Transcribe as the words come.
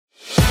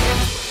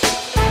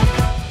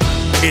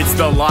It's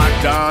the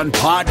Locked On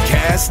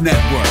Podcast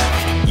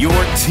Network, your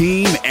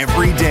team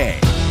every day.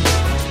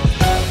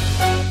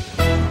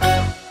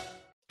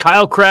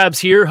 Kyle Krabs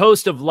here,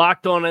 host of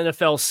Locked On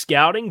NFL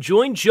Scouting.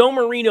 Join Joe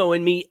Marino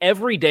and me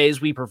every day as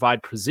we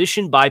provide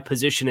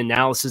position-by-position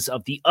analysis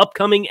of the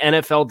upcoming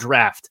NFL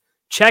Draft.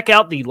 Check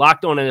out the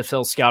Locked On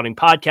NFL Scouting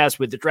podcast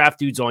with the Draft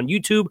Dudes on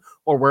YouTube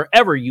or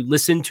wherever you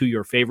listen to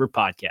your favorite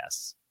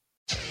podcasts.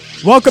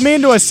 Welcome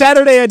into a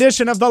Saturday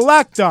edition of the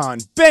Locked On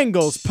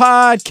Bengals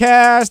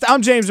podcast.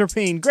 I'm James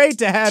Rapien. Great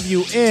to have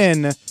you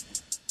in.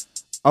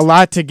 A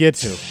lot to get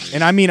to.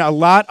 And I mean a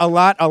lot.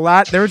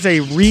 There's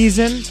a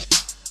reason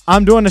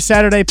I'm doing a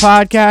Saturday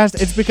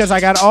podcast. It's because I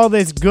got all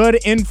this good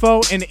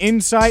info and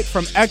insight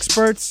from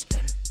experts,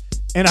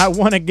 and I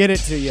want to get it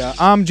to you.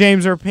 I'm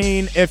James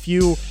Rapien. If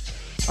you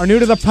are new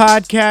to the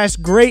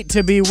podcast, great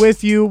to be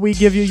with you. We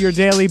give you your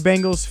daily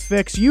Bengals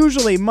fix,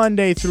 usually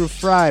Monday through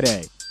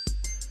Friday.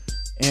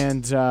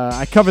 And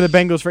I cover the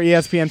Bengals for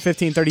ESPN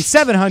 1530,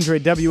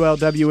 700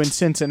 WLW in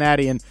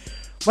Cincinnati. And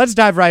let's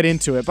dive right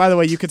into it. By the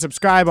way, you can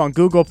subscribe on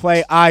Google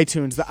Play,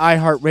 iTunes, the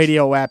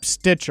iHeartRadio app,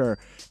 Stitcher.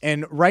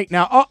 And right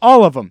now,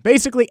 all of them,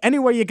 basically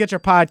anywhere you get your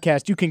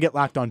podcast, you can get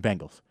Locked On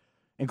Bengals,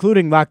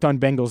 including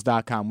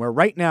LockedOnBengals.com, where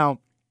right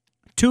now,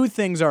 two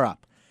things are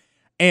up.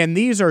 And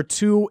these are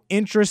two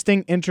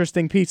interesting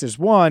pieces.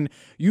 One,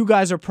 you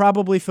guys are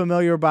probably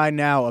familiar by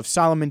now of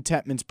Solomon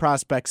Tetman's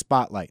prospect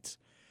spotlights.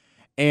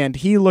 And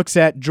he looks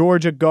at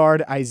Georgia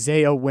guard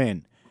Isaiah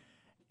Wynn.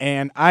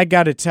 And I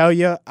got to tell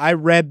you, I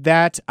read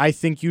that. I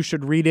think you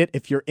should read it.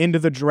 If you're into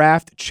the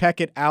draft, check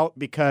it out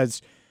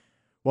because,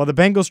 well, the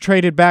Bengals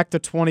traded back to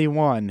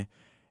 21,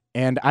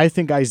 and I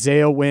think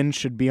Isaiah Wynn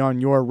should be on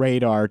your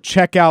radar.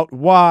 Check out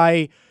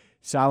why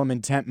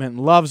Solomon Tetman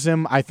loves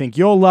him. I think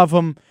you'll love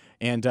him,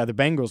 and the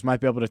Bengals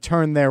might be able to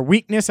turn their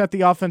weakness at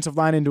the offensive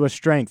line into a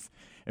strength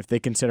if they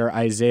consider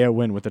Isaiah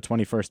Wynn with the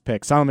 21st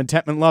pick. Solomon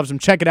Tetman loves him.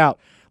 Check it out,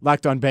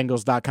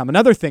 LockedOnBengals.com.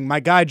 Another thing, my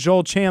guy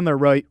Joel Chandler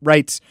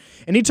writes,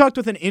 and he talked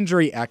with an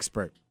injury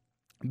expert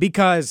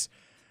because,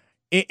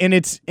 and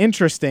it's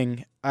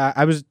interesting,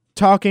 I was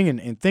talking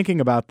and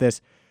thinking about this.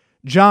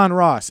 John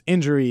Ross,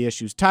 injury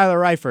issues.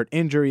 Tyler Eifert,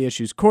 injury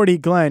issues. Cordy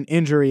Glenn,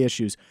 injury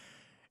issues.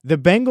 The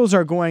Bengals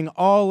are going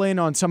all in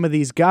on some of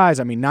these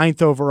guys. I mean,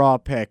 9th overall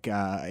pick,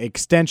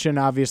 extension,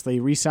 obviously,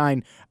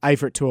 re-sign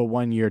Eifert to a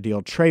 1-year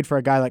deal, trade for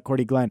a guy like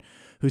Cordy Glenn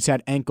who's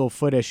had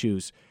ankle-foot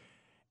issues.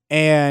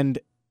 And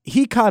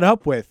he caught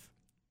up with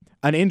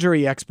an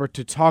injury expert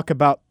to talk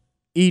about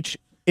each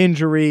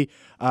injury,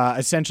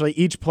 essentially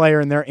each player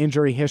and their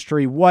injury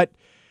history, what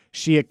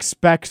she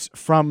expects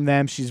from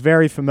them. She's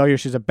very familiar.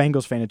 She's a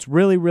Bengals fan. It's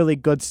really, really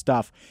good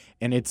stuff.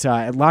 And it's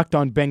at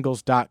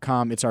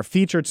LockedOnBengals.com. It's our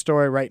featured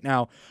story right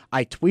now.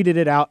 I tweeted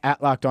it out at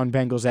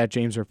LockedOnBengals at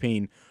James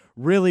Rapien.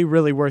 Really,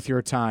 really worth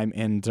your time.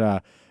 And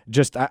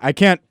I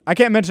can't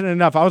mention it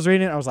enough. I was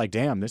reading it. I was like,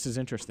 damn, this is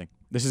interesting.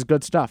 This is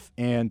good stuff.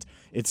 And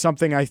it's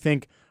something I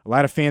think a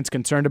lot of fans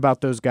concerned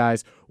about those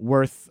guys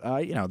worth,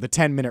 the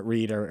 10-minute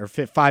read or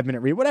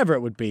 5-minute read, whatever it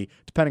would be,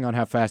 depending on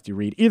how fast you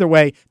read. Either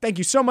way, thank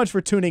you so much for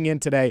tuning in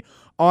today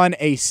on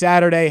a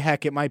Saturday.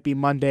 Heck, it might be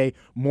Monday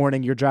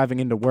morning. You're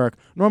driving into work.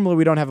 Normally,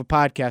 we don't have a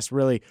podcast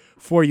really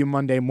for you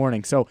Monday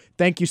morning. So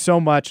thank you so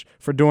much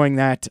for doing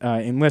that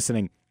and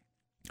listening.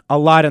 A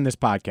lot in this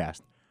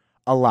podcast.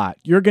 A lot.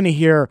 You're going to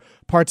hear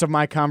parts of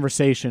my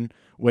conversation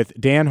with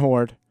Dan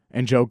Hoard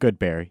and Joe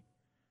Goodberry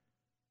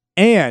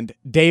and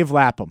Dave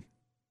Lapham.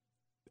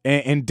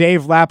 And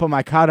Dave Lapham,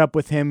 I caught up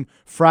with him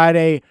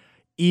Friday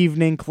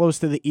evening, close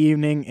to the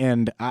evening,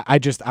 and I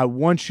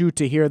want you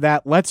to hear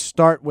that. Let's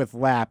start with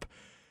Lap,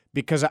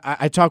 because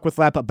I talked with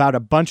Lap about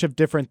a bunch of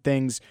different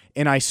things,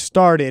 and I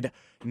started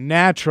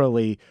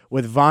naturally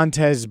with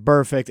Vontaze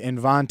Burfict and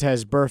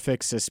Vontaze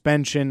Burfict's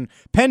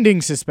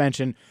pending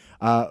suspension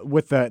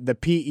with the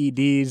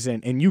PEDs,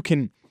 and you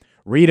can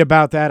read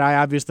about that. I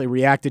obviously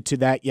reacted to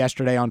that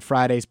yesterday on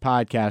Friday's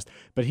podcast,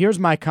 but here's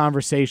my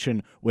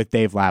conversation with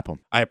Dave Lapham.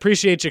 I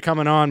appreciate you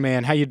coming on,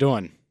 man. How you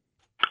doing?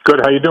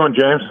 Good. How you doing,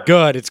 James?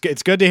 Good.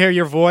 It's good to hear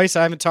your voice.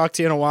 I haven't talked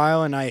to you in a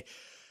while, and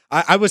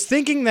I was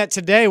thinking that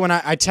today when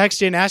I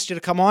texted you and asked you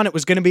to come on, it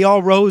was going to be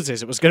all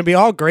roses. It was going to be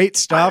all great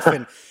stuff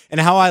and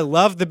how I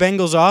love the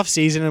Bengals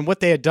offseason and what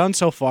they had done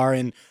so far,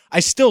 and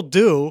I still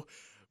do.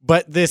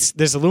 But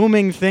this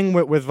looming thing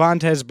with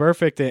Vontaze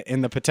Burfict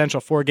and the potential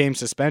 4-game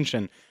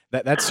suspension,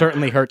 that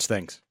certainly hurts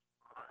things.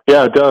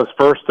 Yeah, it does.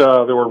 First,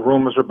 there were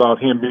rumors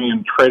about him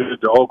being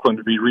traded to Oakland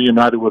to be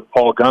reunited with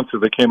Paul Gunther.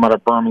 That came out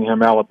of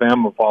Birmingham,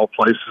 Alabama, of all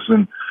places.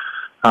 And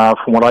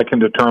from what I can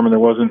determine, there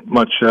wasn't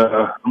much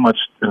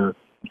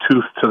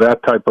tooth to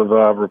that type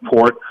of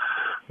report.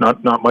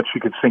 Not much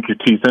you could sink your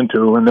teeth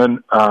into. And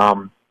then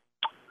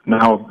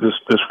now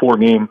this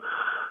 4-game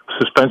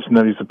suspension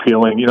that he's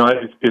appealing.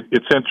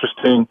 It's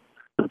interesting.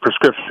 The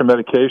prescription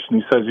medication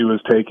he says he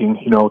was taking,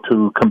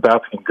 to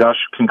combat the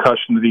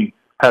concussion that he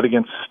had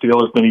against the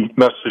Steelers, then he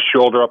messed his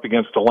shoulder up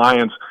against the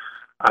Lions.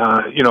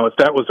 If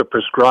that was a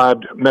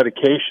prescribed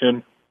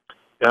medication,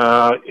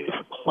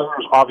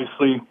 players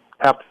obviously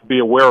have to be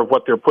aware of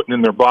what they're putting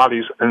in their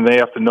bodies, and they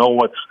have to know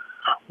what's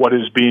what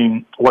is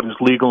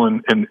legal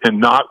and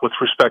not with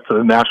respect to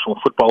the National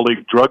Football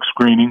League drug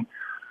screening.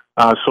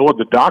 So would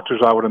the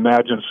doctors, I would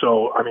imagine.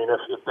 So, I mean,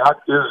 if that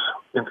is,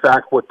 in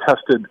fact, what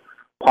tested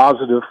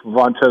positive for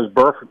Vontaze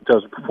Burfict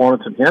as a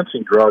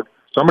performance-enhancing drug,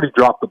 somebody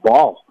dropped the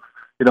ball.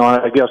 And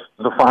I guess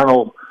the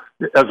final,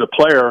 as a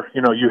player,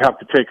 you have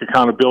to take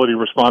accountability,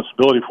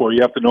 responsibility for it.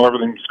 You have to know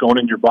everything that's going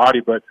in your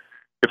body. But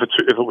if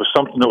it was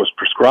something that was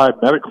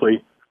prescribed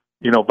medically,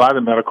 by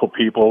the medical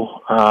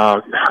people,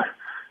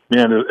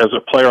 man, as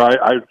a player,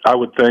 I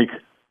would think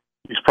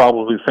he's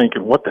probably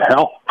thinking, what the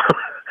hell?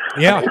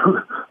 Yeah.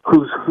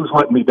 Who's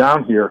letting me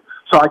down here?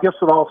 So I guess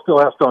it all still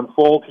has to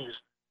unfold.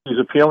 He's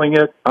appealing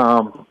it,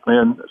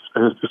 and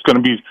it's going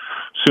to be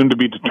soon to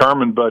be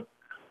determined. But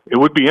it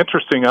would be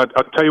interesting. I'll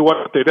tell you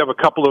what, they'd have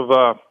a couple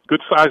of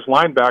good-sized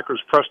linebackers,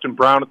 Preston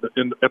Brown at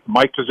the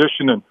Mike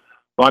position and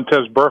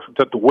Vontaze Burfict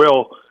at the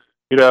will.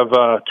 You'd have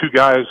two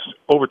guys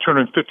over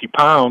 250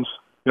 pounds,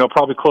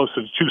 probably closer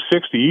to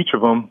 260 each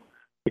of them.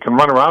 They can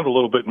run around a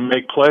little bit and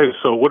make plays.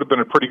 So it would have been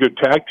a pretty good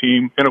tag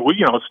team, and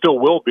it still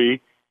will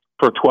be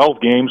for 12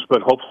 games,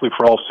 but hopefully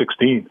for all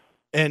 16.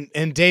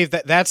 And Dave,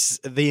 that's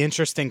the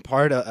interesting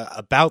part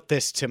about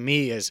this to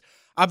me is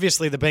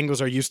obviously the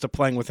Bengals are used to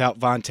playing without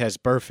Vontaze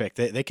Burfict.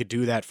 They could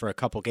do that for a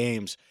couple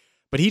games,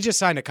 but he just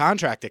signed a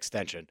contract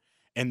extension,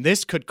 and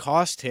this could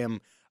cost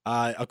him,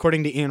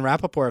 according to Ian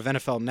Rappaport of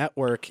NFL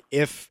Network,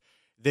 if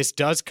this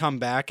does come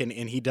back and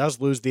he does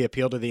lose the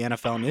appeal to the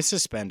NFL and is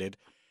suspended,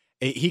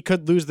 he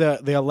could lose the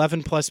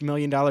 $11+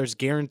 million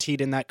guaranteed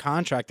in that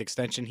contract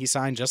extension he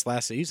signed just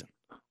last season.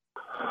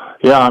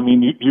 Yeah, I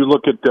mean, you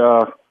look at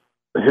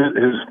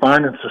his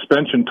fine and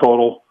suspension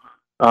total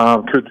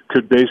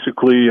could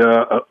basically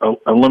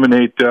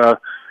eliminate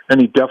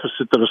any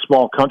deficit that a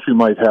small country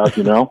might have,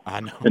 I know.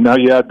 And now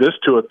you add this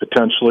to it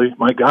potentially.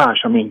 My gosh,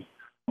 I mean,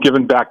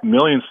 giving back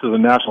millions to the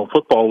National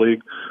Football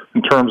League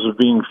in terms of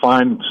being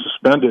fined and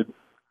suspended,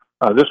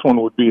 this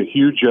one would be a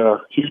huge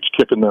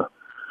kick in the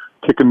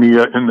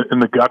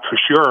gut for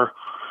sure.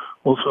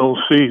 We'll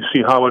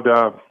see how it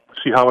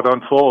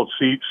unfolds.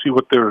 See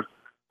what they're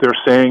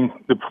saying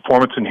the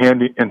performance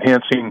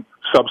enhancing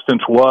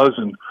substance was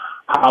and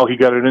how he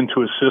got it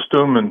into his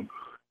system and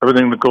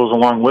everything that goes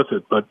along with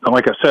it. But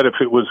like I said, if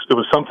it was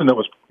something that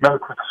was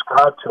medically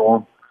prescribed to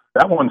him,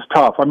 that one's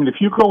tough. I mean, if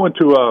you go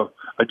into a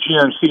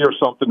GNC or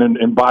something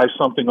and buy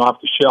something off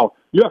the shelf,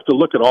 you have to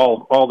look at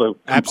all the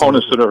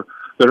components that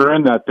are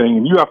in that thing,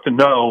 and you have to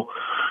know,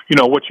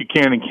 what you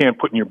can and can't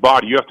put in your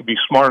body. You have to be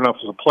smart enough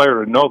as a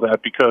player to know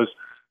that because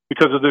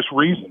of this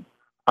reason.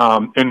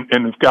 And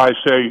if guys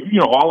say,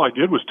 all I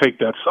did was take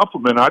that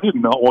supplement, I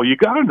didn't know. Well, you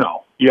got to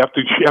know. You have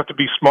to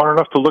be smart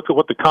enough to look at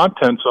what the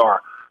contents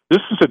are.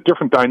 This is a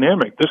different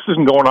dynamic. This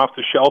isn't going off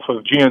the shelf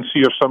of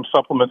GNC or some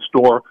supplement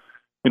store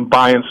and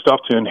buying stuff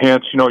to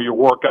enhance, your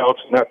workouts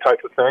and that type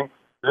of thing.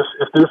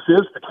 If this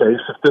is the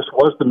case, if this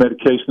was the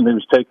medication they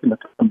was taking to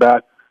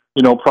combat,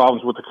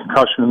 problems with the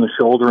concussion in the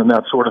shoulder and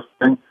that sort of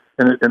thing,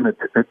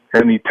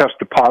 and he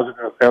tested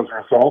positive as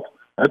a result,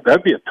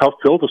 that'd be a tough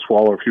pill to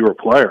swallow if you were a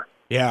player.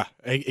 Yeah,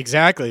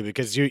 exactly,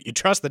 because you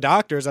trust the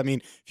doctors. I mean,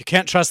 if you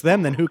can't trust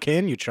them, then who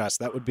can you trust?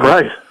 That would be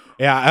right.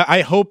 Yeah,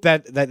 I hope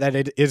that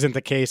it isn't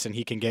the case and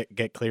he can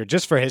get cleared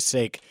just for his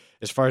sake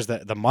as far as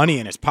the money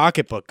in his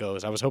pocketbook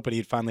goes. I was hoping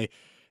he'd finally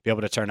be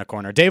able to turn a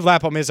corner. Dave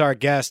Lapham is our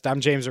guest.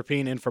 I'm James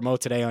Rapien in for Mo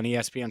today on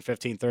ESPN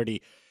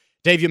 1530.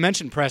 Dave, you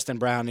mentioned Preston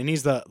Brown, and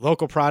he's the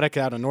local product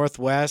out of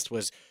Northwest,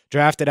 was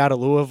drafted out of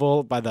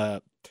Louisville by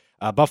the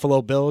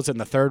Buffalo Bills in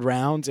the third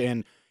round,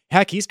 and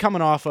heck, he's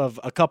coming off of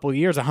a couple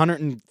years,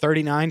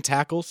 139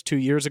 tackles 2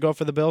 years ago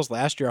for the Bills.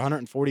 Last year,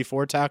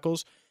 144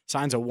 tackles.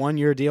 Signs a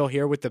one-year deal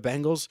here with the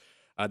Bengals.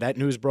 That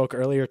news broke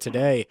earlier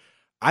today.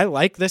 I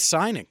like this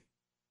signing.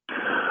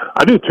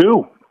 I do,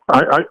 too.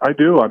 I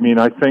do. I mean,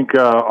 I think,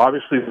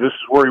 obviously, this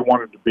is where he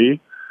wanted to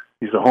be.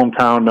 He's a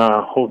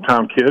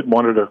hometown kid,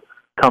 wanted to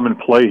come and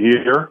play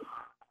here.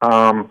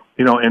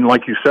 And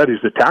like you said, he's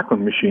a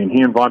tackling machine.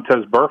 He and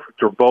Vontaze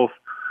Burfict are both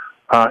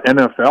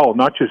NFL,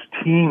 not just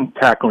team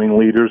tackling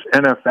leaders,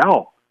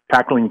 NFL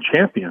tackling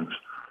champions.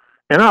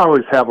 And I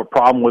always have a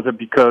problem with it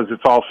because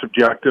it's all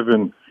subjective,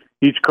 and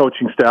each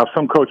coaching staff,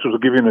 some coaches will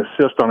give you an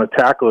assist on a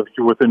tackle if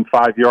you're within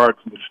 5 yards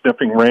in the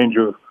sniffing range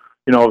of,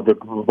 the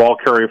ball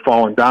carrier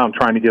falling down,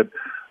 trying to get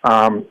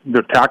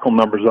their tackle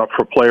numbers up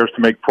for players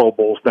to make Pro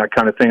Bowls, that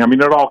kind of thing. I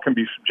mean, it all can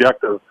be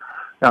subjective,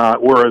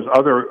 whereas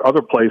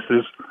other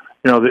places,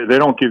 they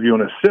don't give you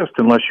an assist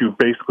unless you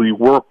basically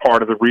were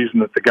part of the reason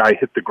that the guy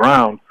hit the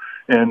ground.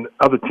 And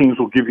other teams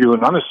will give you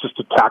an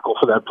unassisted tackle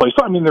for that play.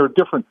 So, I mean, there are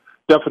different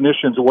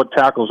definitions of what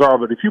tackles are,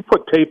 but if you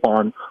put tape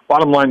on,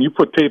 bottom line, you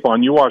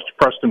watched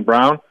Preston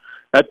Brown,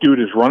 that dude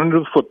is running to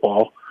the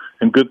football,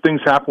 and good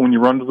things happen when you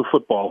run to the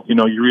football.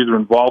 You're either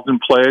involved in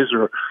plays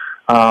or,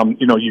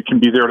 you can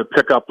be there to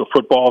pick up the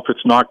football if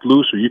it's knocked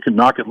loose, or you can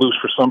knock it loose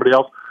for somebody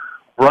else.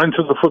 Running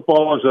to the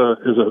football is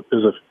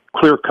a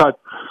clear-cut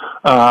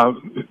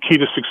key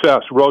to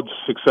success, road to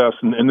success,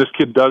 and this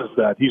kid does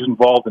that. He's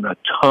involved in a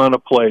ton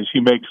of plays.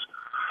 He makes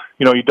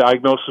he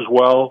diagnoses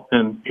well,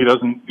 and he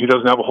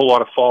doesn't have a whole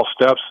lot of false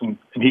steps, and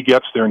he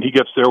gets there,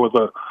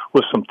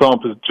 with some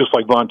thump, just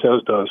like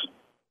Vontaze does.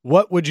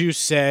 What would you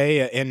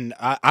say, and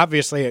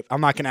obviously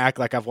I'm not going to act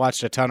like I've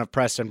watched a ton of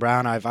Preston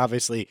Brown. I've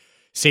obviously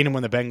seen him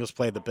when the Bengals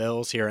played the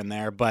Bills here and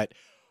there, but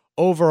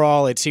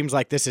overall it seems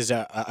like this is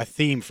a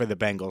theme for the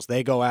Bengals.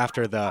 They go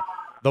after the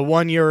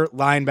one-year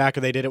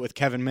linebacker. They did it with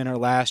Kevin Minter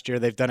last year.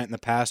 They've done it in the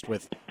past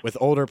with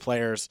older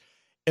players.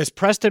 Is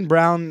Preston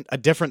Brown a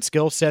different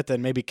skill set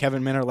than maybe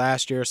Kevin Minter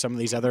last year, some of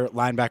these other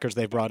linebackers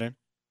they've brought in?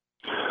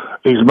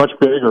 He's much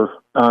bigger.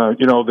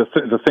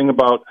 The thing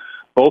about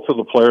both of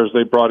the players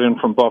they brought in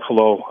from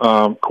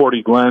Buffalo,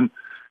 Cordy Glenn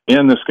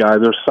and this guy,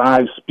 their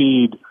size,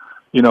 speed,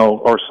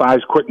 or size,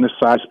 quickness,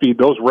 size, speed,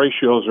 those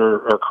ratios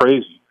are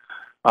crazy.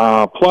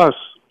 Plus,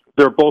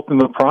 they're both in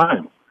the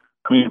prime.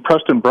 I mean,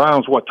 Preston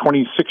Brown's,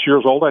 26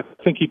 years old? I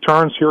think he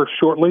turns here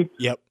shortly.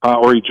 Yep.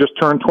 Or he just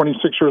turned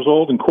 26 years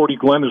old, and Cordy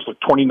Glenn is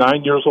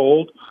 29 years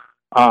old.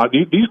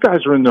 These guys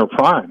are in their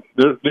prime.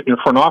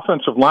 For an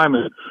offensive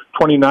lineman,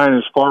 29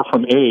 is far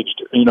from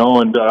aged,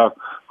 and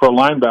for a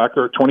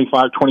linebacker,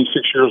 25,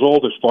 26 years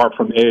old is far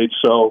from age.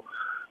 So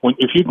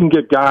if you can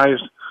get guys,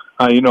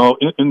 in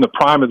the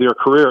prime of their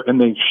career, and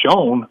they've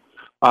shown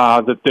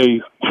that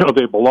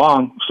they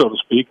belong, so to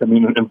speak. I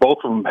mean, and both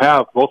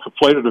have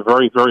played at a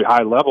very, very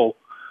high level.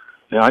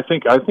 And I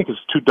think it's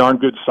two darn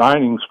good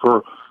signings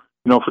for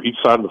each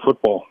side of the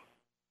football.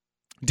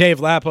 Dave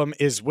Lapham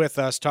is with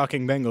us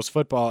talking Bengals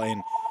football,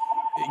 and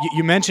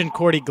you mentioned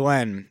Cordy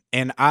Glenn,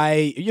 and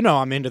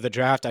I'm into the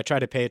draft. I try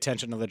to pay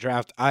attention to the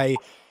draft.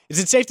 Is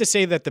it safe to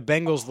say that the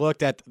Bengals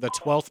looked at the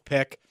 12th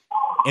pick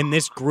in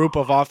this group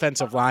of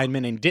offensive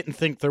linemen and didn't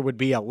think there would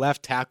be a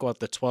left tackle at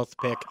the 12th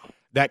pick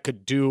that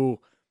could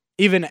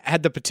even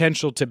had the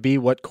potential to be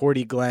what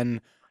Cordy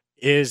Glenn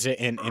is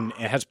and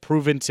has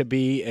proven to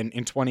be in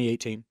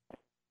 2018?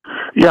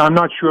 Yeah, I'm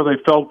not sure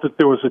they felt that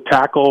there was a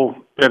tackle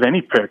at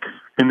any pick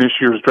in this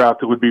year's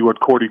draft that would be what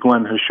Cordy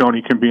Glenn has shown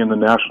he can be in the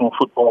National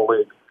Football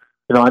League.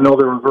 I know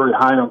they were very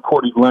high on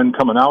Cordy Glenn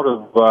coming out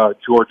of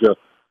Georgia.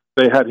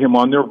 They had him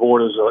on their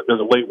board as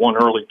a late one,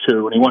 early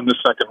two, and he went in the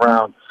second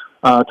round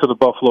to the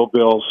Buffalo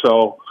Bills.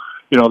 So,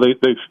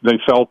 they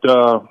felt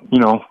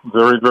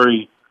very,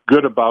 very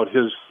good about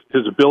his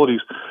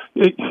abilities.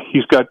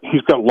 He's got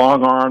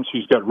long arms.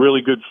 He's got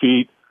really good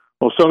feet.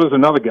 Well, so does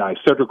another guy,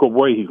 Cedric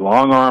Ogbuehi.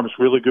 Long arms,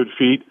 really good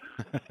feet.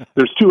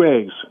 There's two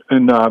A's,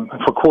 and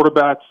for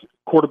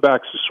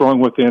quarterbacks is throwing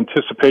with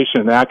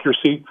anticipation and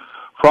accuracy.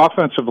 For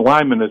offensive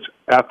linemen, it's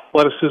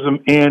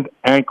athleticism and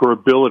anchor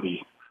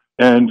ability.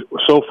 And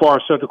so far,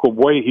 Cedric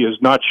Ogbuehi has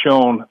not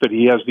shown that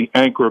he has the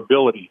anchor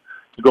ability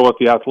to go with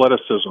the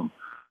athleticism.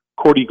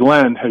 Cordy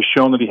Glenn has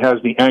shown that he has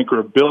the anchor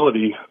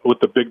ability with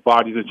the big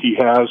body that he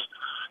has.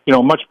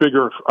 Much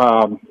bigger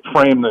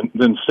frame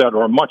than Ced,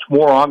 or much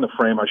more on the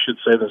frame, I should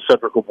say, than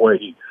Cedric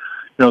Ogbuehi.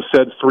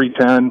 Ced's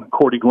 310,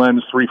 Cordy Glenn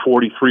is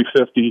 340,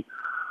 350.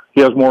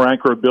 He has more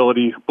anchor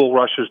ability. Bull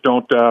rushes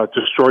don't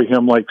destroy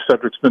him like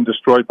Cedric's been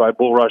destroyed by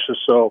bull rushes.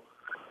 So,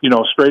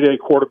 straight A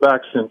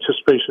quarterbacks,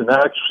 anticipation and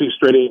accuracy,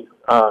 straight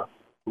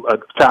A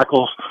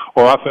tackles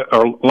or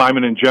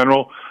linemen in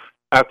general,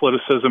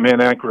 athleticism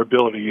and anchor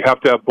ability. You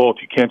have to have both.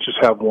 You can't just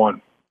have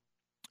one.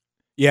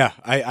 Yeah,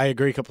 I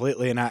agree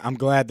completely, and I'm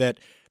glad that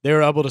they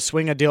were able to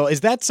swing a deal.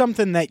 Is that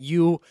something that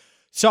you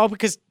saw?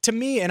 Because to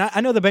me, and I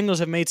know the Bengals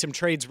have made some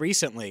trades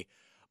recently,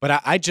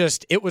 but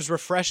it was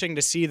refreshing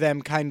to see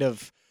them kind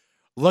of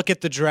look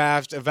at the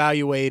draft,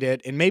 evaluate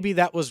it, and maybe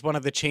that was one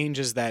of the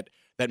changes that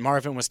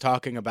Marvin was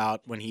talking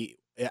about when he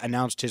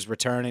announced his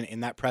return in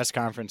that press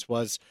conference,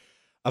 was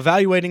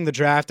evaluating the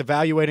draft,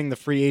 evaluating the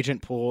free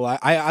agent pool.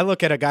 I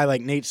look at a guy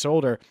like Nate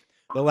Solder,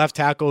 the left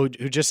tackle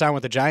who just signed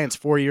with the Giants,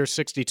 4 years,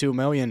 $62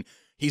 million.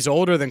 He's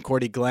older than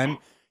Cordy Glenn.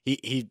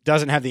 He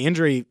doesn't have the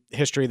injury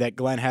history that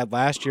Glenn had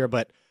last year,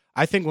 but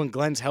I think when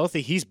Glenn's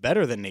healthy, he's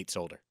better than Nate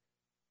Solder.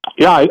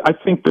 Yeah, I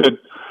think that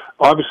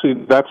obviously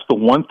that's the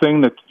one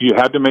thing that you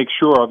had to make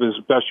sure of as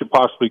best you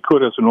possibly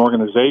could as an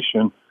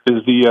organization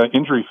is the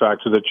injury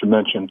factor that you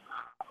mentioned.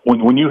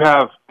 When you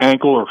have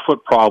ankle or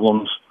foot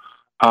problems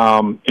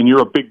and you're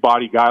a big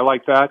body guy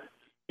like that,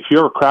 if you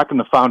have a crack in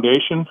the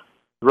foundation,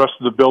 the rest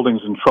of the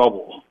building's in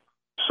trouble.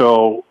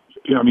 So,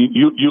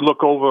 you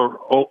look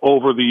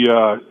over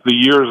the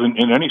years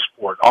in any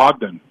sport.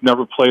 Ogden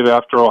never played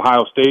after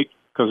Ohio State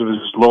because of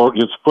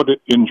his foot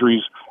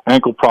injuries,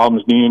 ankle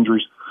problems, knee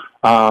injuries.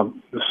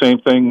 The same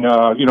thing,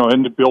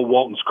 ended Bill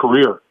Walton's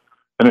career.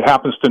 And it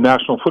happens to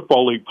National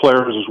Football League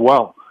players as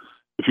well.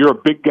 If you're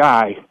a big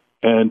guy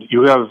and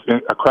you have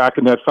a crack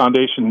in that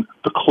foundation,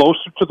 the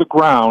closer to the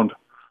ground,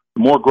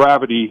 the more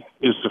gravity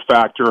is the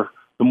factor,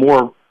 the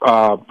more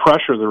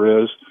pressure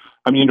there is.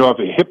 You have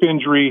a hip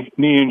injury,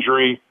 knee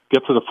injury,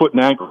 get to the foot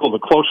and ankle, the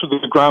closer to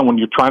the ground when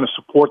you're trying to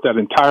support that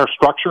entire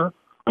structure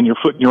on your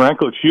foot and your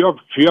ankle. If you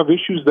have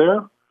issues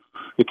there,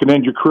 it can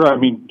end your career.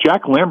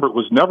 Jack Lambert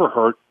was never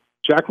hurt.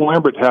 Jack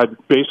Lambert had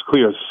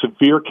basically a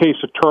severe case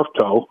of turf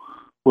toe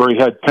where he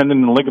had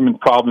tendon and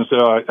ligament problems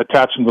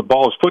attaching to the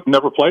ball. His foot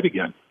never played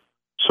again.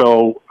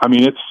 So, I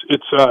mean,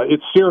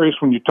 it's serious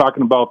when you're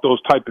talking about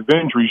those type of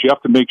injuries. You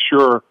have to make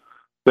sure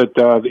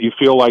that you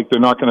feel like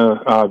they're not going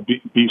to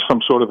be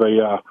some sort of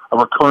a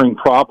recurring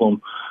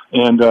problem.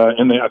 And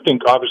I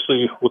think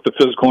obviously with the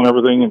physical and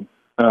everything, and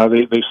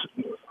they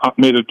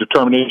made a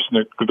determination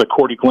that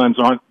Cordy Glenn's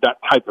aren't that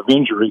type of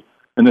injury,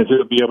 and that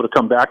he'll be able to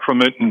come back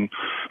from it and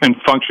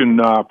function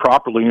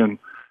properly. And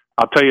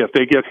I'll tell you, if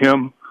they get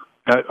him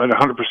at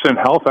 100%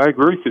 health, I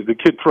agree with you. The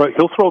kid,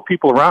 he'll throw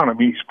people around. I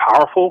mean, he's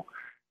powerful.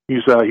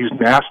 He's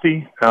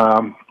nasty.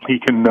 He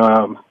can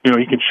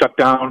shut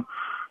down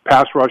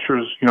pass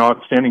rushers.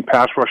 Outstanding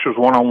pass rushers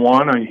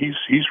one-on-one. I mean,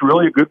 he's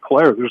really a good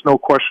player. There's no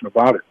question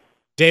about it.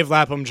 Dave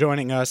Lapham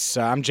joining us.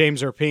 I'm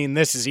James Erpine.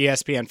 This is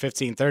ESPN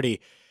 1530.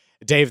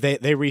 Dave,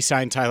 they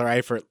re-signed Tyler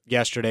Eifert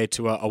yesterday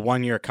to a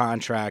one-year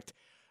contract.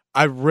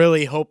 I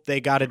really hope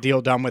they got a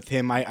deal done with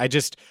him. I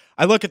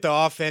look at the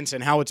offense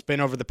and how it's been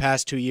over the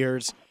past 2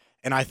 years,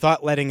 and I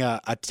thought letting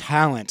a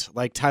talent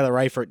like Tyler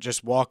Eifert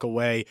just walk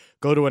away,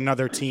 go to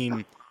another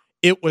team,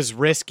 it was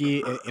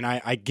risky, and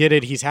I get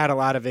it. He's had a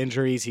lot of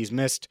injuries. He's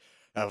missed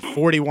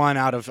 41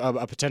 out of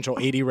a potential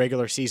 80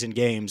 regular season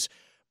games.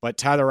 But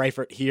Tyler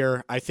Eifert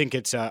here, I think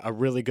it's a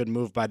really good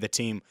move by the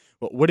team.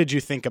 What did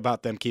you think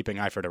about them keeping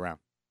Eifert around?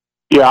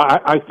 Yeah,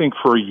 I think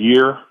for a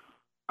year,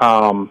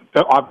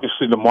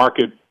 obviously the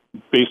market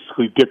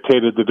basically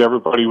dictated that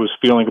everybody was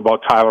feeling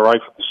about Tyler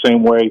Eifert the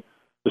same way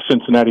the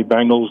Cincinnati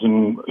Bengals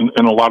and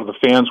a lot of the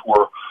fans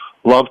were.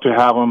 Love to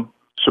have him,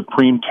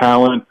 supreme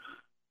talent,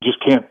 just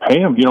can't pay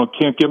him.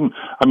 Can't give him.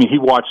 I mean, he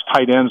watched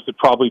tight ends that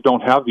probably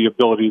don't have the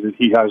ability that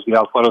he has, the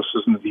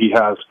athleticism that he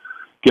has,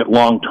 get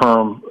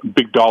long-term,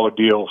 big-dollar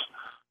deals.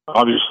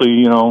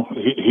 Obviously,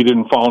 he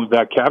didn't fall into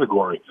that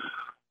category.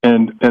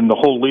 And the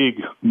whole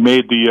league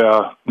made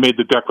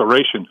the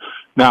declaration.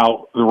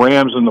 Now, the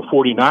Rams and the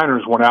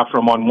 49ers went after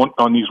him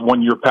on these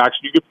one-year packs.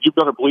 You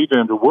better believe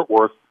Andrew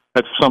Whitworth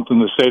had something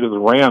to say to the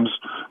Rams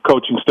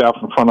coaching staff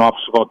and front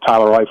office about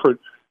Tyler Eifert.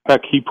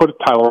 Heck, he put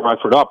Tyler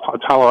Eifert up.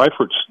 Tyler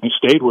Eifert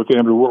stayed with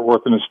Andrew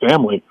Whitworth and his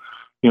family,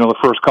 the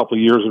first couple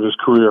of years of his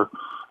career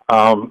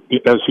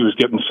as he was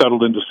getting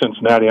settled into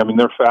Cincinnati. I mean,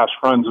 they're fast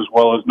friends as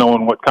well as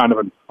knowing what kind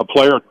of a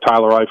player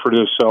Tyler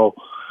Eifert is. So,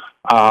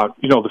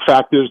 the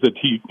fact is that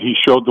he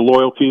showed the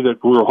loyalty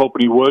that we were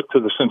hoping he would to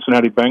the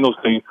Cincinnati Bengals.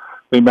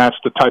 They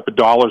matched the type of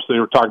dollars they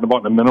were talking about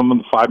in the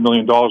minimum, $5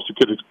 million that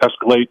could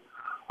escalate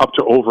up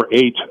to over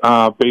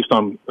 $8 based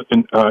on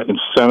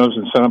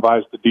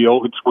incentivize the deal,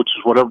 which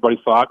is what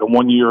everybody thought, a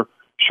one-year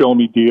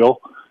show-me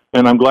deal.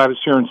 And I'm glad it's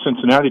here in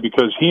Cincinnati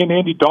because he and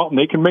Andy Dalton,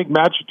 they can make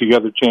magic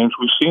together, James.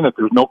 We've seen it.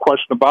 There's no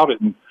question about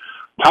it. And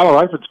Tyler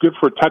Eifert's good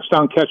for a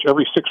touchdown catch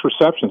every 6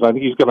 receptions. I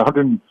think he's got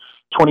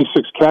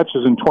 126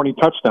 catches and 20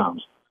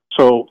 touchdowns.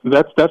 So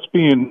that's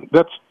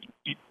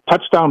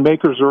touchdown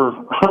makers are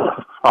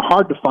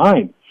hard to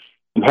find.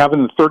 And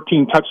having the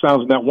 13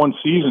 touchdowns in that one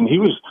season, he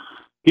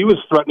was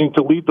threatening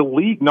to lead the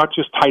league, not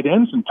just tight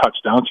ends in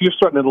touchdowns. He was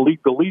threatening to lead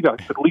the league.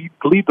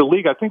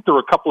 I think there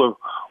were a couple of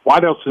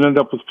wideouts that ended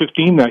up with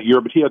 15 that year,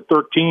 but he had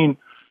 13,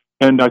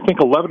 and I think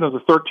 11 of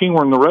the 13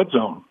 were in the red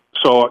zone.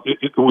 So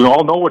we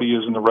all know what he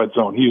is in the red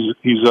zone.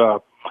 He's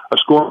a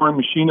scoring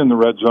machine in the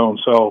red zone.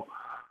 So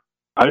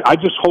I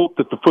just hope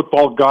that the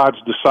football gods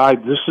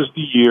decide this is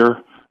the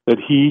year that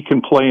he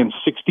can play in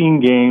 16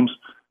 games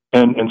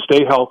and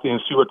stay healthy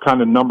and see what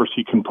kind of numbers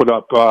he can put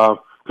up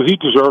because he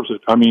deserves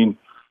it. I mean,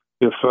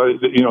 if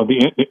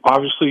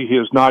obviously he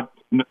has not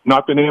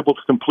been able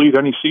to complete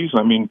any season.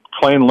 I mean,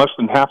 playing less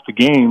than half the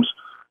games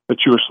that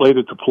you were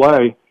slated to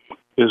play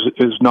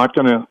is not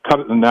going to cut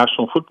it in the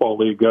National Football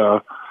League.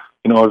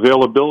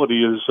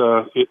 Availability is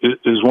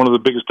one of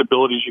the biggest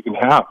abilities you can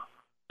have,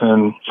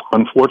 and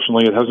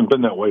unfortunately, it hasn't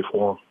been that way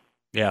for him.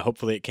 Yeah,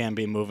 hopefully it can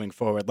be moving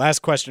forward. Last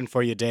question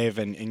for you, Dave,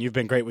 and you've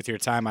been great with your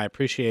time. I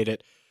appreciate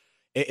it.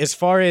 As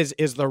far as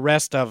the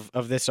rest of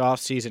this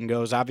offseason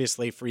goes,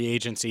 obviously free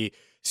agency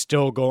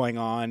still going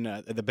on.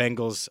 The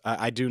Bengals,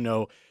 I do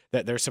know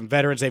that there's some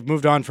veterans. They've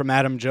moved on from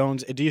Adam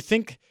Jones. Do you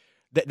think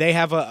that they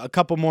have a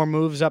couple more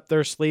moves up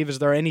their sleeve? Is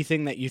there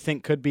anything that you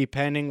think could be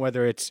pending,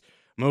 whether it's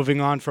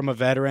moving on from a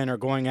veteran or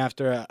going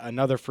after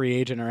another free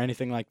agent or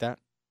anything like that?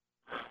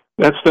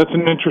 That's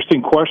an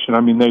interesting question.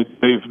 I mean, they've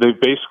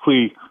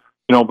basically,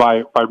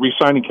 by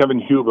re-signing Kevin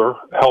Huber,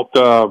 helped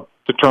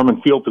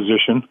determine field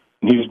position.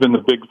 And he's been the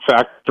big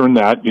factor in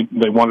that.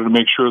 They wanted to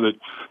make sure that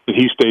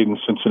he stayed in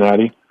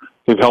Cincinnati.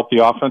 They've helped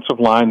the offensive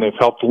line. They've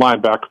helped the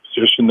linebacker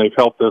position. They've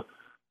helped the,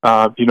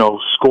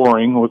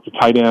 scoring with the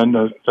tight end.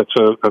 That's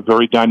a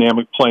very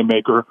dynamic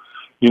playmaker,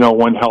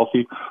 when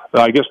healthy.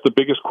 I guess the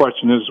biggest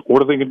question is,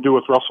 what are they going to do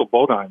with Russell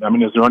Bodine? I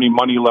mean, is there any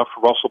money left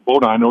for Russell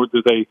Bodine, or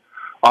do they?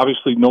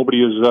 Obviously,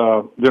 nobody is.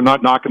 They're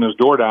not knocking his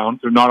door down.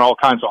 There are not all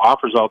kinds of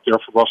offers out there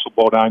for Russell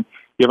Bodine.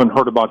 You haven't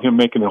heard about him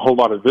making a whole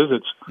lot of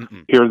visits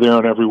here, there,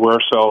 and everywhere.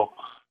 So,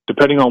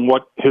 depending on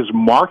what his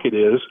market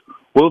is,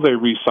 will they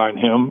re-sign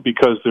him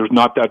because there's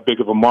not that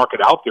big of a market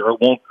out there?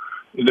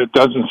 It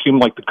doesn't seem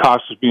like the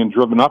cost is being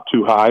driven up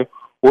too high,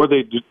 or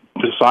they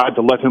decide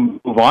to let him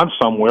move on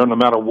somewhere, no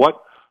matter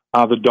what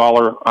the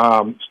dollar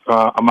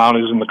amount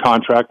is in the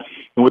contract.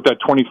 And with that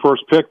 21st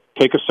pick,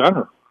 take a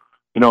center.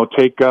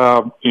 Take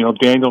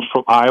Daniels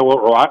from Iowa,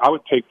 or I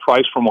would take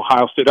Price from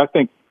Ohio State. I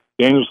think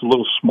Daniels is a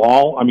little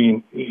small. I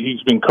mean,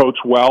 he's been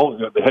coached well.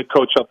 The head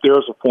coach up there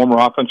is a former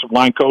offensive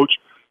line coach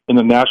in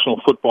the National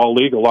Football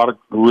League. A lot of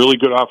really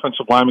good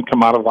offensive linemen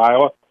come out of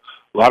Iowa.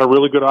 A lot of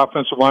really good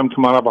offensive linemen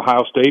come out of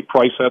Ohio State.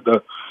 Price had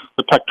the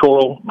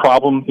pectoral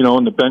problem,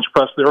 in the bench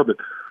press there. But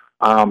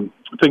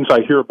things I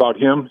hear about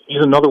him,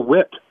 he's another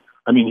wit.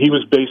 I mean, he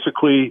was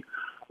basically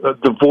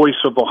the voice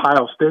of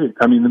Ohio State.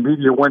 I mean, the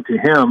media went to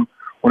him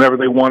whenever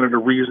they wanted a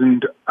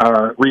reasoned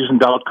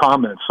out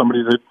comment,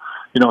 somebody that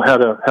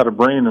had a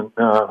brain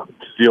to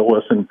deal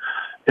with. And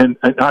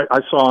I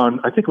saw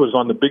I think it was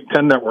on the Big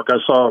Ten Network. I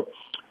saw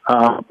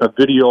a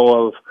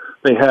video of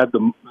they had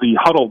the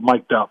huddle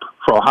mic'd up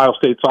for Ohio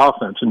State's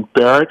offense, and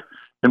Barrett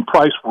and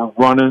Price were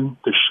running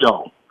the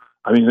show.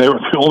 I mean, they were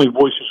the only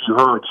voices you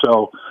heard.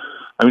 So,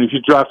 I mean, if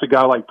you draft a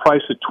guy like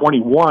Price at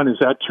 21, is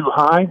that too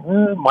high?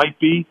 It might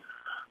be.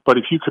 But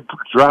if you could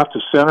draft a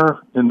center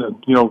in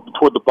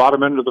toward the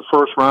bottom end of the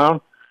first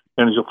round,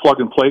 and as a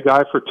plug-and-play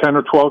guy for 10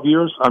 or 12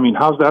 years, I mean,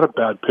 how's that a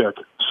bad pick?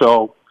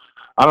 So,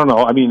 I don't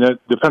know. I mean,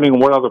 depending on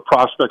what other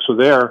prospects are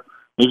there,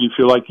 maybe you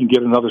feel like you can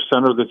get another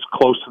center that's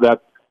close to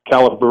that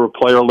caliber of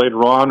player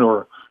later on,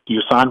 or do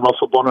you sign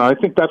Russell Bonner? I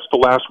think that's the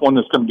last one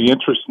that's going to be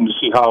interesting to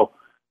see how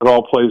it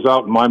all plays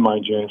out in my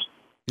mind, James.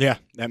 Yeah,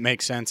 that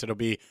makes sense. It'll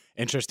be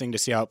interesting to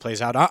see how it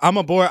plays out. I'm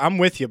aboard. I'm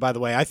with you, by the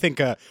way. I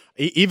think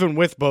even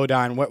with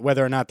Bodine,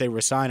 whether or not they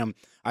resign him,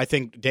 I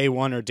think day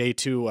one or day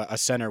two, a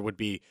center would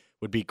be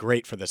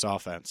great for this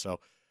offense. So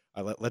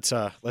let's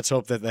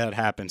hope that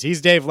happens.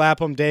 He's Dave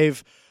Lapham.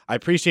 Dave, I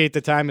appreciate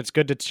the time. It's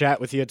good to chat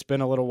with you. It's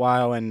been a little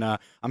while, and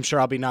I'm sure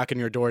I'll be knocking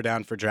your door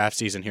down for draft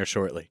season here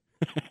shortly.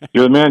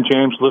 You're the man,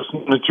 James.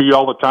 Listening to you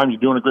all the time.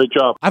 You're doing a great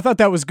job. I thought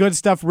that was good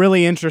stuff.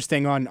 Really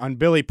interesting on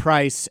Billy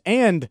Price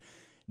and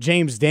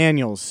James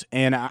Daniels.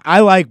 And I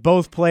like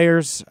both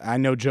players. I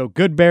know Joe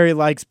Goodberry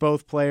likes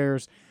both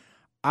players.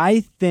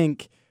 I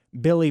think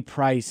Billy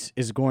Price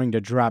is going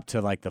to drop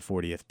to like the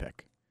 40th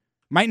pick.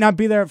 Might not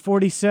be there at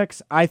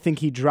 46. I think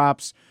he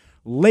drops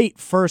late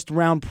first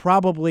round,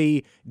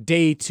 probably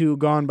day two,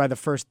 gone by the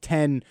first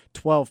 10,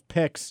 12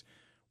 picks.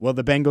 Will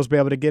the Bengals be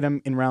able to get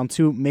him in round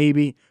two?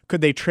 Maybe.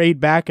 Could they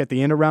trade back at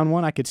the end of round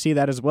one? I could see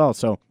that as well.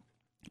 So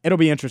it'll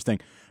be interesting.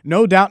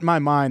 No doubt in my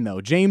mind, though,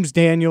 James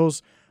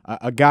Daniels,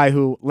 a guy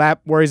who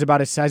worries about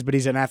his size, but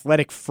he's an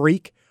athletic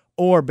freak,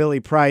 or Billy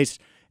Price.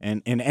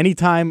 And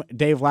anytime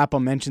Dave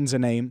Lapham mentions a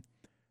name,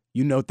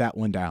 you note that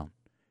one down.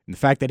 And the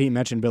fact that he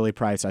mentioned Billy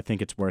Price, I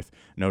think it's worth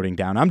noting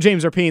down. I'm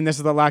James Rapien. This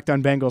is the Locked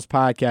On Bengals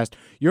podcast.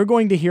 You're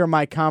going to hear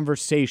my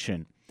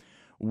conversation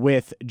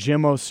with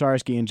Jim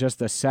Owczarski in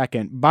just a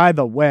second. By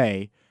the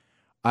way,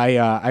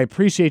 I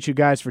appreciate you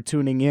guys for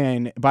tuning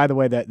in. By the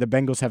way, the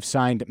Bengals have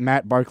signed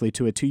Matt Barkley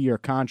to a 2-year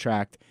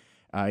contract.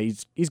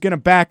 He's going to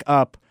back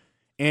up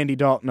Andy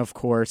Dalton, of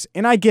course.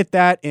 And I get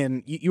that.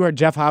 And you heard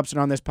Jeff Hobson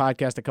on this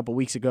podcast a couple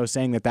weeks ago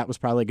saying that was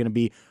probably going to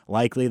be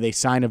likely. They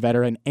sign a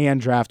veteran and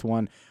draft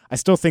one. I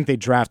still think they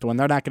draft one.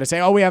 They're not going to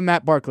say, oh, we have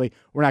Matt Barkley,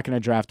 we're not going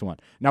to draft one.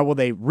 Now, will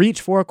they reach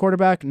for a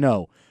quarterback?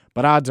 No.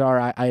 But odds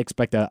are I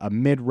expect a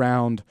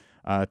mid-round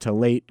to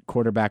late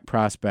quarterback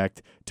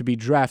prospect to be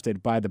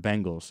drafted by the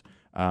Bengals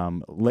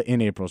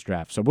in April's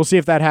draft. So we'll see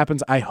if that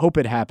happens. I hope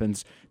it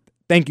happens.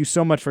 Thank you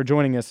so much for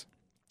joining us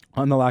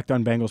on the Locked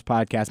On Bengals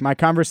podcast. My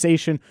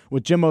conversation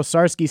with Jim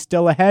Owczarski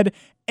still ahead,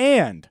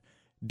 and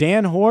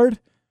Dan Hoard,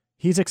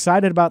 he's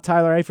excited about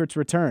Tyler Eifert's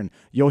return.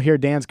 You'll hear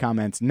Dan's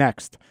comments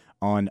next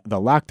on the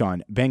Locked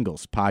On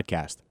Bengals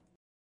podcast.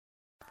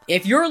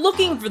 If you're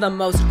looking for the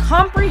most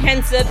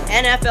comprehensive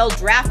NFL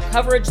draft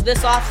coverage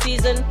this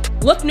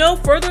offseason, look no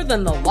further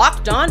than the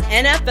Locked On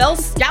NFL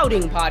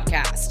Scouting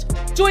Podcast.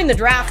 Join the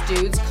draft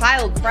dudes,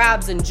 Kyle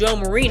Krabs and Joe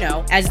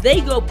Marino, as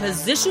they go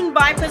position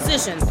by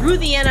position through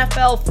the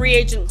NFL free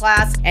agent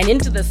class and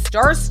into the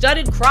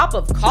star-studded crop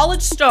of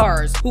college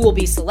stars who will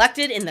be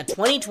selected in the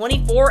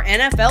 2024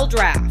 NFL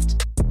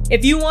Draft.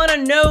 If you want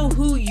to know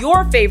who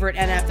your favorite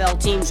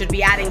NFL team should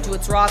be adding to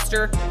its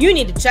roster, you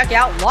need to check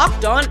out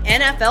Locked On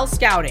NFL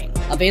Scouting,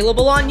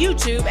 available on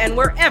YouTube and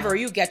wherever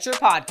you get your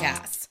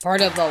podcasts.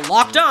 Part of the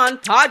Locked On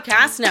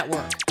Podcast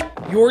Network,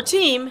 your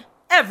team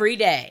every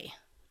day.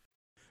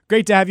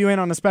 Great to have you in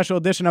on a special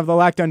edition of the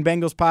Locked On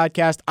Bengals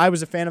podcast. I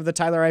was a fan of the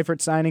Tyler Eifert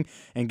signing,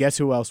 and guess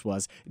who else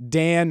was?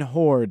 Dan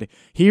Hoard.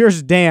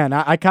 Here's Dan.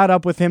 I caught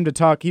up with him to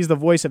talk. He's the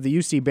voice of the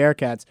UC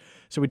Bearcats,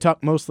 so we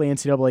talked mostly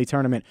NCAA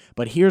tournament.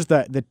 But here's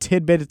the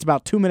tidbit. It's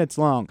about 2 minutes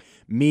long.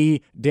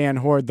 Me, Dan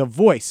Hoard, the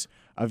voice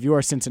of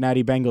your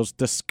Cincinnati Bengals,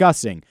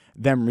 discussing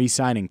them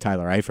re-signing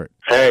Tyler Eifert.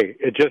 Hey,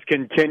 it just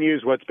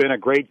continues what's been a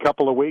great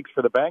couple of weeks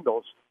for the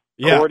Bengals.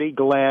 Yeah. Cordy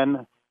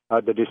Glenn,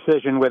 the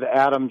decision with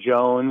Adam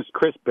Jones,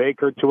 Chris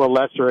Baker to a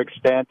lesser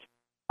extent.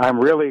 I'm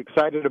really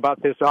excited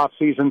about this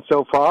offseason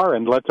so far,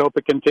 and let's hope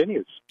it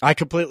continues. I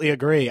completely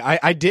agree.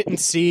 I didn't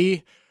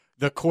see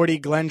the Cordy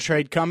Glenn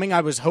trade coming.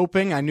 I was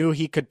hoping. I knew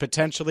he could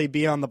potentially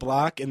be on the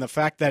block, and the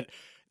fact that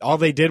all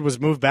they did was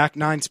move back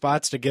 9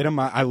 spots to get him,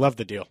 I love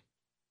the deal.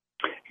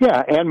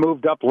 Yeah, and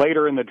moved up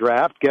later in the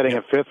draft, getting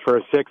a fifth for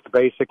a sixth,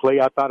 basically.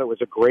 I thought it was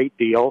a great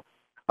deal.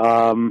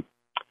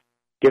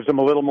 Gives them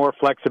a little more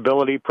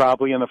flexibility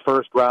probably in the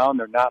first round.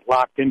 They're not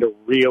locked into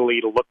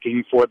really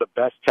looking for the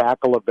best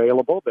tackle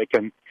available. They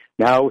can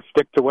now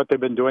stick to what they've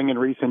been doing in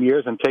recent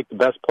years and take the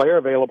best player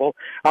available.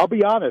 I'll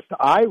be honest,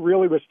 I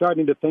really was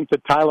starting to think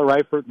that Tyler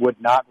Eifert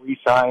would not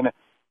re-sign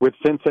with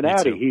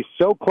Cincinnati. He's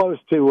so close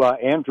to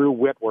Andrew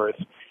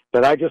Whitworth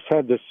that I just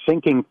had this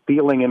sinking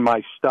feeling in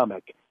my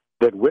stomach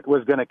that Whit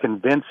was going to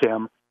convince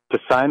him to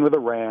sign with the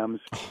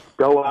Rams,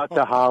 go out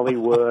to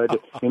Hollywood,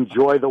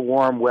 enjoy the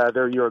warm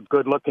weather. You're a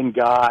good-looking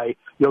guy.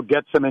 You'll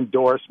get some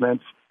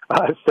endorsements.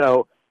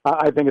 So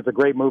I think it's a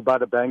great move by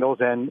the Bengals.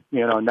 And,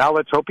 now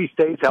let's hope he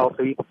stays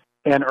healthy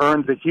and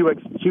earns a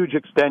huge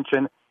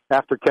extension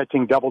after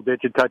catching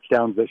double-digit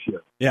touchdowns this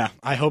year. Yeah,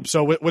 I hope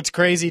so. What's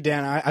crazy,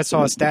 Dan, I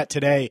saw a stat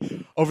today.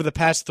 Over the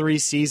past 3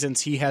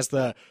 seasons, he has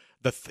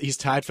he's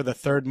tied for the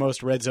third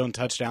most red zone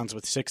touchdowns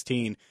with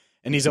 16,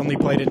 and he's only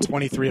played in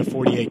 23 of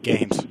 48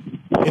 games.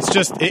 It's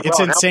just, it's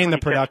insane, the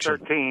production.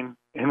 13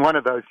 in one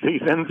of those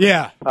seasons.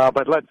 Yeah.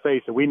 But let's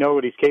face it, we know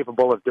what he's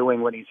capable of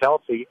doing when he's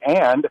healthy.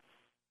 And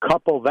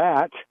couple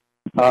that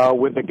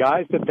with the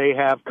guys that they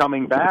have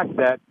coming back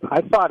that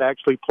I thought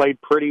actually played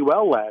pretty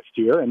well last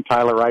year in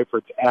Tyler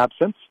Eifert's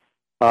absence.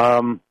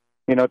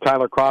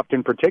 Tyler Croft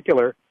in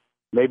particular,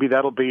 maybe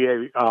that'll be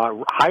a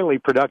highly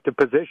productive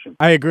position.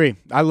 I agree.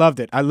 I loved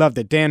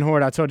it. Dan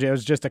Hoard, I told you it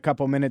was just a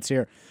couple minutes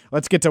here.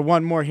 Let's get to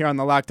one more here on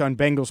the Locked On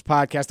Bengals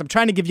podcast. I'm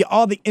trying to give you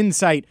all the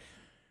insight,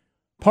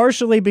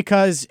 partially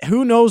because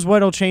who knows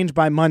what'll change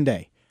by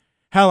Monday.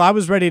 Hell, I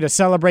was ready to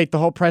celebrate the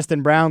whole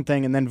Preston Brown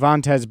thing, and then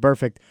Vontaze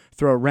Burfict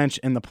threw a wrench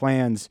in the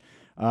plans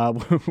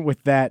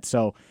with that.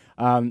 So,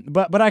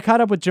 but I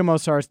caught up with Jim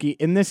Owczarski,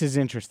 and this is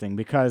interesting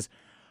because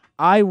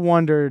I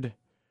wondered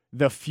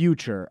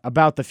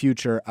about the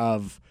future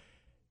of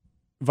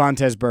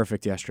Vontaze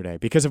Burfict yesterday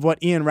because of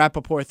what Ian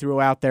Rappaport threw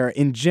out there,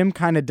 and Jim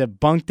kind of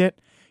debunked it.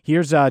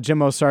 Here's Jim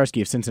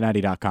Owczarski of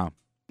Cincinnati.com.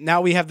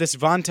 Now we have this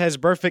Vontaze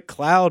Burfict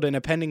cloud and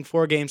a pending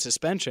 4-game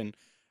suspension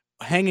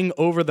hanging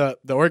over the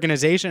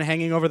organization,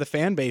 hanging over the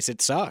fan base.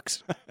 It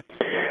sucks.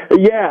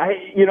 Yeah,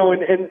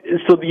 and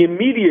so the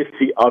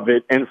immediacy of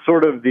it and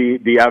sort of the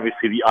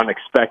obviously the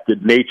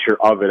unexpected nature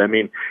of it. I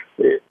mean,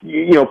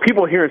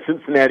 people here in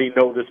Cincinnati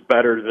know this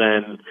better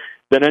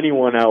than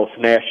anyone else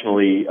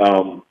nationally.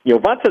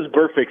 Vontaze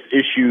Burfict's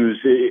issues,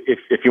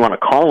 if you want to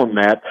call them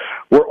that,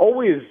 were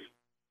always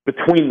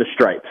between the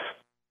stripes.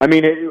 I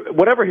mean,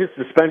 whatever his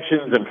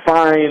suspensions and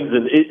fines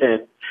and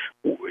it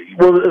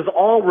was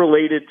all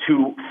related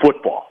to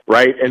football,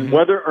 right? And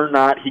whether or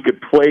not he could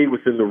play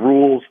within the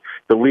rules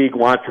the league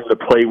wants him to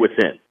play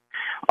within.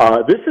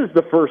 This is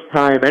the first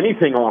time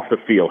anything off the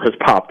field has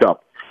popped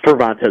up for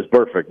Vontaze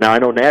Burfict. Now, I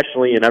know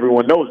nationally, and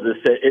everyone knows this,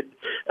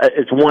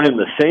 it's one and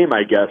the same,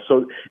 I guess.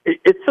 So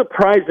it's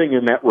surprising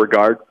in that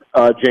regard,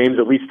 James,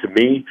 at least to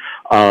me.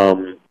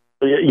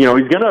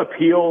 He's going to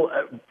appeal.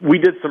 We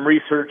did some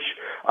research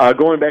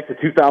going back to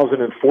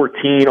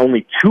 2014.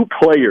 Only 2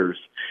 players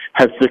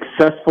have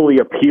successfully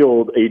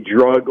appealed a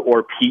drug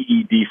or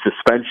PED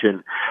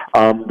suspension.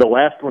 The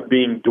last one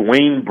being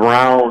Dwayne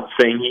Brown,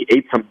 saying he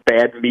ate some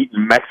bad meat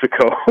in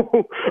Mexico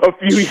a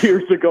few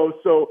years ago.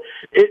 So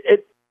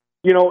it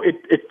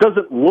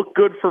doesn't look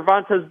good for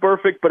Vontaze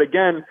Burfict. But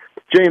again,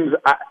 James,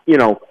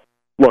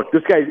 look,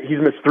 this guy, he's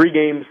missed 3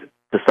 games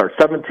to start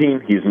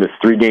 17. He's missed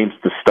 3 games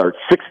to start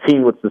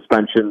 16 with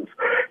suspensions.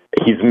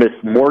 He's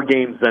missed more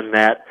games than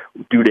that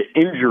due to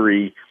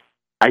injury.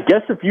 I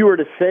guess if you were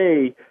to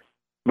say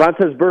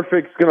Vontaze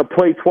Burfict's going to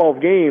play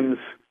 12 games,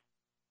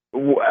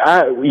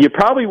 you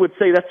probably would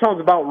say that sounds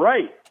about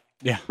right.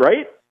 Yeah.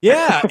 Right?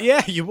 Yeah,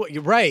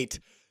 you're right.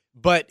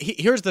 But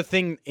here's the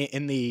thing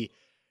in the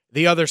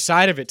other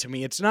side of it to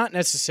me. It's not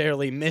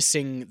necessarily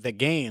missing the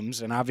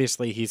games, and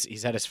obviously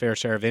he's had his fair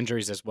share of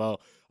injuries as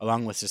well,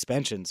 along with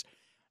suspensions.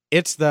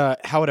 It's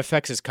how it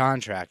affects his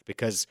contract,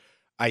 because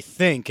I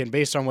think, and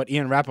based on what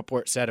Ian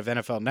Rappaport said of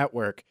NFL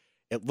Network,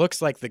 it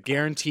looks like the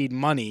guaranteed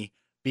money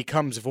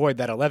becomes void.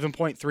 That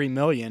 $11.3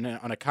 million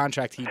on a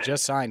contract he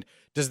just signed,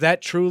 does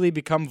that truly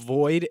become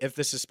void if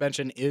the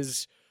suspension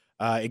is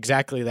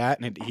exactly that,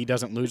 and he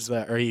doesn't lose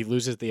he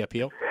loses the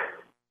appeal?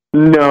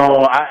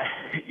 No,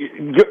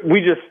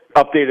 we just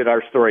updated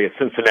our story at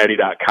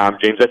Cincinnati.com,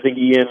 James. I think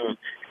Ian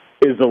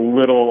is a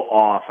little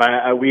off.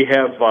 We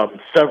have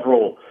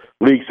several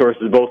league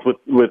sources, both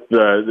with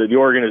the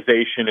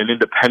organization and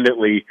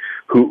independently,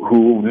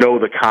 who know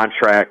the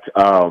contract.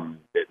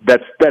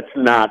 That's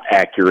not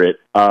accurate.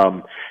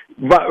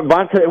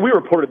 Vontaze, we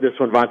reported this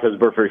when Vontaze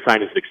Burfict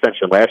signed his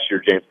extension last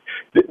year, James.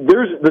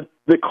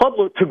 The club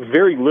took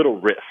very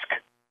little risk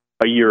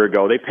a year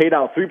ago. They paid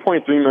out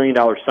 $3.3 million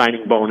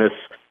signing bonus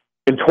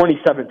in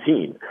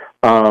 2017,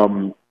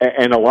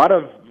 and a lot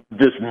of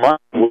this money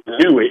was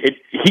new.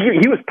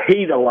 He was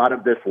paid a lot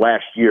of this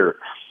last year.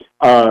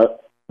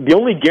 The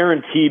only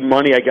guaranteed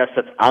money, I guess,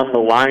 that's on the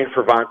line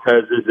for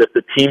Vontaze is if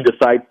the team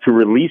decides to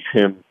release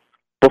him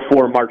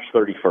before March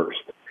 31st,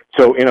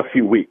 so in a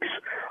few weeks.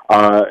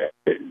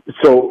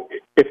 So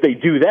if they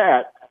do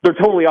that, they're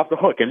totally off the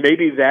hook. And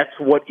maybe that's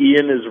what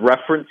Ian is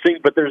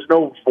referencing, but there's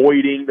no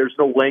voiding, there's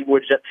no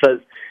language that says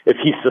if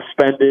he's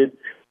suspended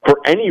for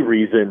any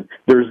reason,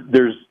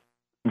 there's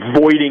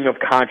voiding of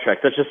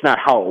contracts. That's just not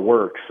how it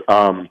works.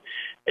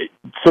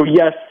 So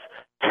yes,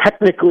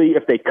 technically,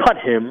 if they cut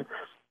him,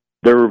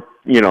 they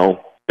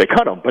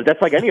cut him. But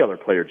that's like any other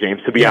player,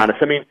 James, to be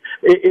honest. I mean,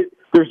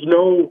 there's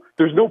no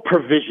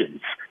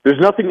provisions. There's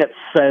nothing that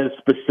says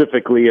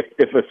specifically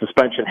if a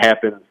suspension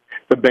happens,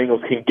 the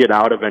Bengals can get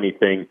out of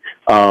anything.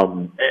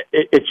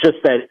 It's just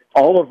that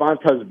all of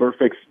Vontaze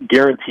Burfict's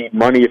guaranteed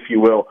money, if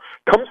you will,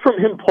 comes from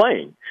him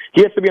playing.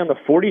 He has to be on the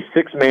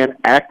 46-man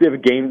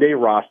active game day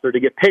roster to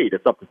get paid.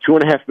 It's up to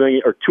 $2.5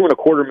 million or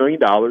 $2.25 million,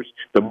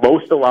 the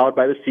most allowed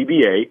by the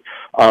CBA.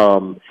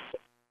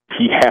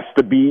 He has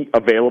to be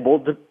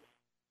available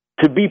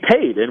to be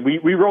paid, and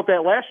we wrote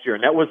that last year,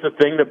 and that was the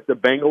thing that the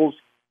Bengals,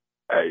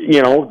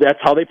 that's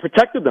how they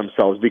protected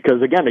themselves,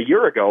 because, again, a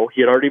year ago,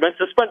 he had already been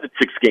suspended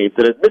 6 games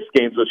and had missed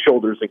games with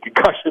shoulders and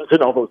concussions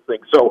and all those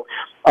things. So,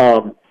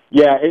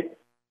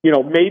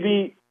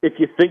 maybe if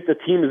you think the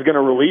team is going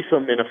to release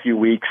him in a few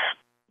weeks,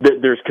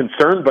 there's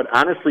concern, but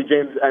honestly,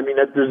 James, I mean,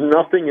 there's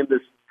nothing in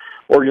this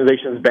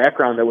organization's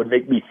background that would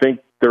make me think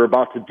they're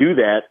about to do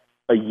that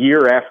a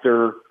year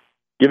after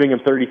giving him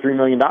 $33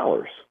 million.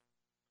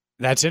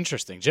 That's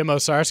interesting. Jim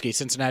Owczarski,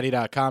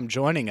 Cincinnati.com,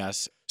 joining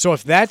us. So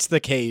if that's the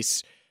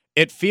case,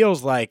 it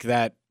feels like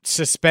that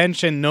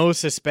suspension, no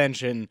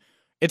suspension,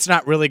 it's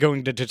not really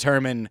going to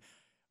determine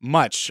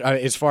much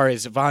as far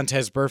as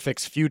Vontaze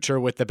Burfict's future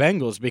with the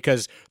Bengals,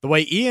 because the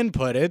way Ian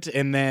put it,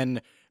 and then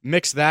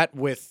mix that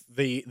with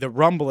the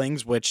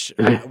rumblings, which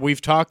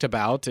we've talked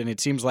about, and it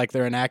seems like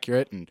they're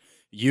inaccurate, and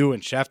you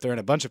and Schefter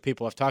and a bunch of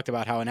people have talked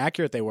about how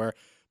inaccurate they were,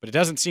 but it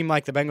doesn't seem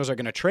like the Bengals are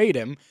going to trade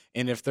him,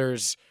 and if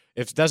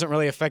it doesn't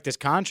really affect his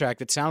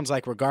contract, it sounds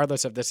like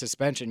regardless of the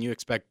suspension, you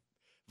expect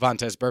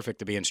Vontaze Burfict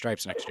to be in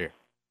stripes next year.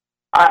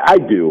 I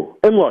do.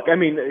 And look, I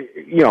mean,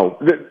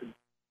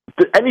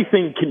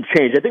 anything can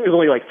change. I think there's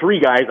only like 3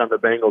 guys on the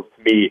Bengals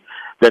to me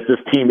that this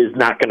team is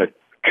not going to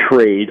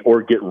trade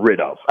or get rid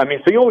of. I mean,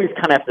 so you always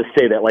kind of have to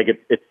say that. Like,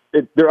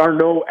 there are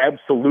no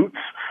absolutes,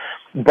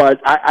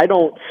 but I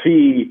don't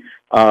see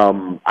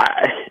why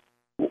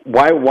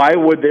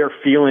would their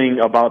feeling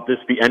about this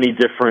be any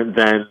different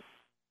than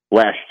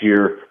last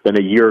year, than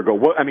a year ago?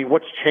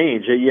 What's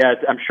changed? Yeah,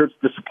 I'm sure it's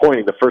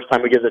disappointing. The first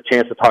time we get a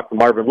chance to talk to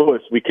Marvin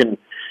Lewis,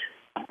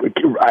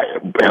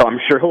 I'm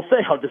sure he'll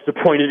say how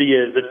disappointed he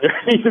is, and there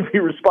needs to be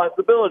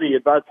responsibility.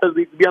 It says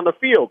he needs to be on the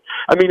field.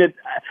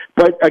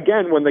 But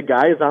again, when the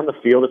guy is on the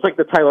field, it's like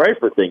the Tyler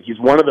Eifert thing. He's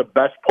one of the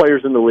best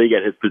players in the league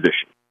at his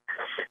position.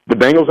 The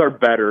Bengals are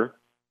better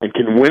and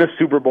can win a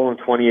Super Bowl in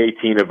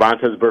 2018 if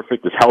Vontaze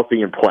Burfict is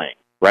healthy and playing,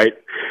 right?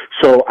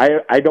 So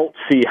I don't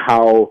see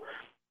how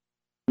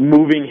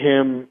moving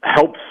him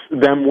helps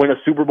them win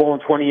a Super Bowl in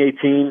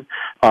 2018.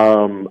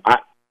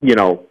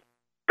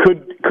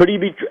 Could he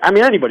be?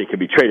 Anybody could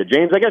be traded.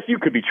 James, I guess you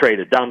could be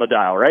traded down the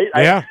dial, right?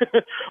 Yeah,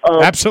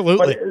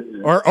 absolutely.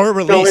 Or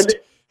released.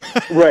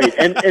 Right.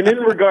 And in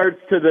regards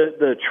to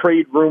the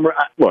trade rumor,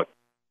 look,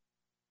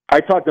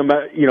 I talked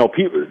about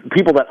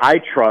people that I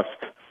trust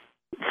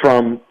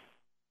from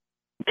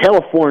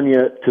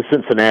California to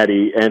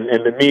Cincinnati, and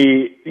to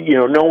me,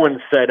 no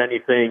one said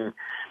anything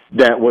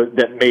that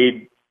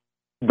made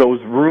those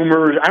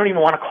rumors. I don't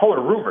even want to call it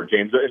a rumor,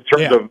 James, in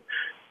terms of.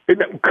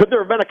 Could there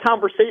have been a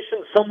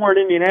conversation somewhere in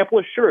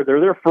Indianapolis? Sure, they're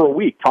there for a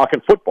week talking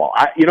football.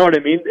 You know what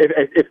I mean?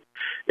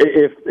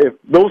 If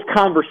those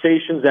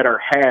conversations that are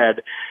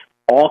had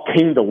all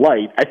came to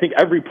light, I think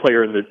every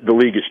player in the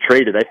league is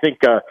traded. I think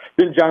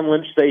didn't John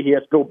Lynch say he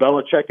asked Bill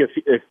Belichick if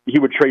he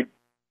would trade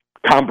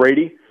Tom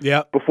Brady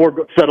before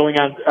settling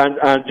on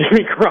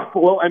Jimmy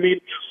Garoppolo?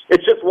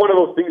 It's just one of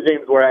those things,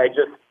 James, where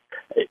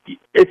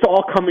it's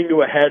all coming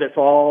to a head. It's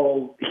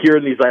all here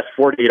in these last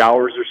 48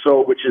 hours or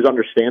so, which is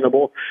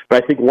understandable.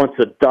 But I think once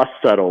the dust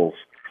settles,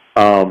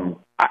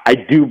 I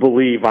do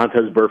believe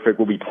Vontaze Burfict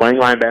will be playing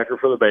linebacker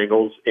for the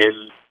Bengals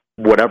in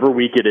whatever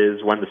week it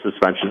is when the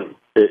suspension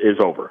is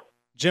over.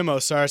 Jim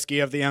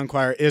Owczarski of the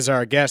Enquirer is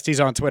our guest. He's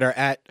on Twitter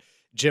at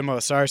Jim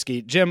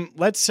Owczarski. Jim,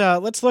 let's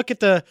look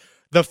at the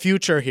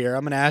future here.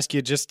 I'm going to ask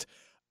you just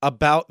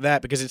about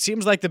that, because it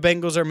seems like the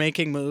Bengals are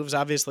making moves.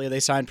 Obviously, they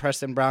signed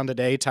Preston Brown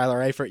today,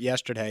 Tyler Eifert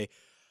yesterday.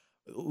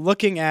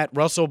 Looking at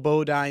Russell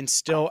Bodine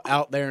still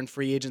out there in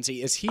free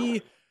agency, is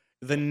he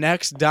the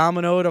next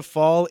domino to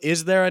fall?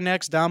 Is there a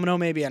next domino,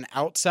 maybe an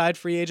outside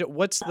free agent?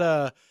 What's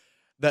the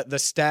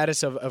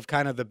status of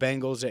kind of the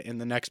Bengals in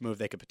the next move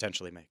they could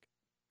potentially make?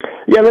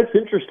 Yeah, that's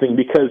interesting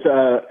because,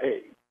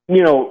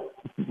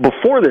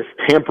 before this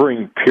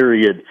tampering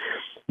period,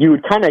 you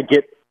would kind of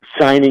get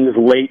signings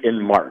late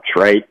in March,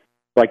 right?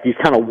 Like these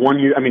kind of 1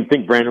 year,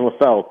 think Brandon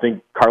LaFell,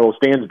 think Carlos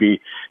Dansby,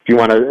 if you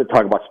want to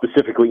talk about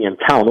specifically in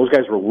town. Those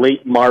guys were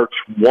late March,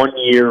 1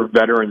 year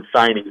veteran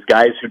signings,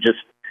 guys who just,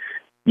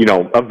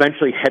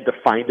 eventually had to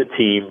find a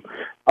team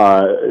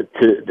to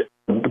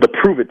the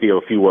prove it deal,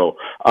 if you will.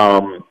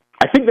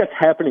 I think that's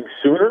happening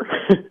sooner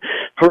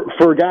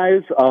for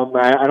guys.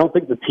 I don't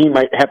think the team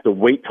might have to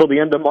wait till the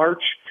end of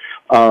March.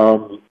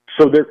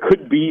 So there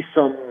could be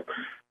some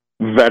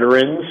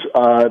veterans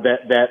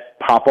that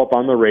pop up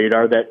on the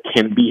radar that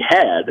can be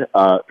had.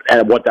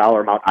 At what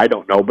dollar amount, I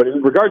don't know. But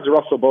in regards to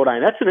Russell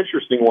Bodine, that's an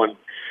interesting one,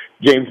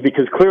 James,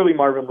 because clearly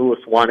Marvin Lewis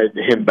wanted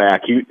him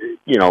back,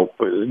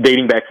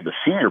 dating back to the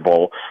Senior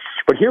Bowl.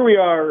 But here we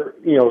are,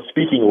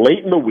 speaking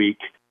late in the week.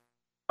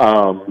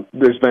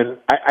 There's been,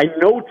 I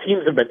know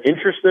teams have been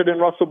interested in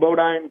Russell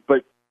Bodine,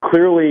 but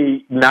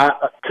clearly not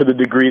to the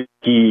degree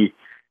he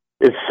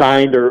is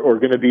signed or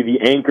going to be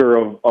the anchor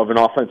of an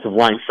offensive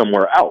line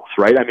somewhere else,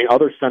 right? I mean,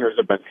 other centers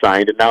have been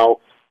signed, and now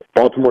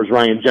Baltimore's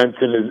Ryan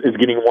Jensen is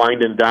getting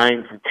wined and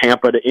dined from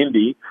Tampa to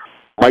Indy.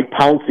 Mike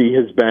Pouncey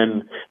has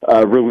been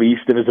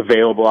released and is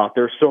available out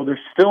there. So there's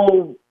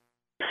still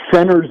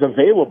centers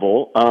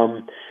available.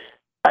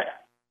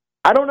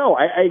 I don't know.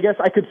 I guess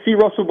I could see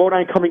Russell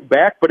Bodine coming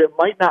back, but it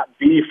might not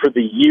be for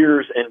the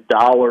years and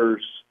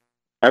dollars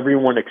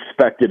everyone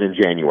expected in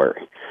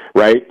January,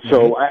 right? Mm-hmm.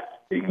 So,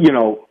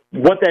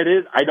 what that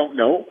is, I don't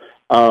know.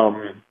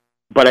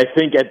 But I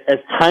think as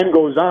time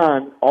goes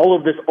on, all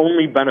of this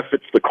only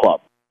benefits the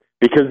club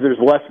because there's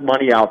less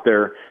money out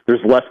there,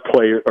 there's less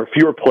players or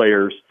fewer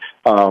players.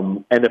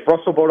 And if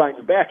Russell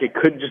Bodine's back, it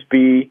could just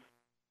be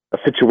a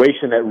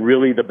situation that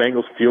really the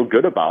Bengals feel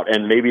good about.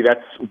 And maybe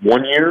that's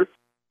 1 year,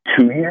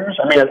 2 years.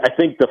 I mean, I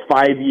think the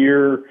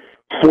 5-year,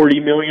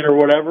 $40 million or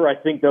whatever, I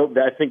think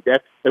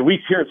that's, at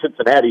least here in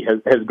Cincinnati,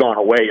 has gone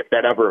away if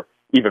that ever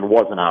even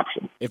was an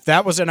option. If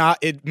that was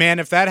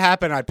if that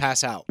happened, I'd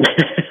pass out.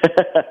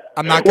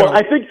 I'm not going. Well,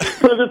 I think,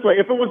 put it this way,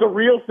 if it was a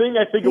real thing,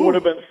 I think it would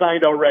have been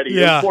signed already.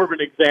 Yeah. It's more of an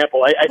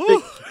example. I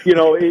think,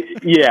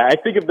 I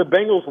think if the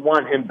Bengals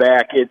want him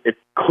back, it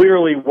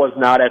clearly was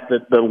not at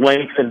the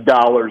length and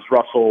dollars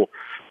Russell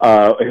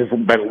has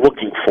been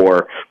looking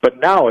for. But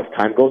now, as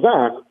time goes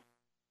on,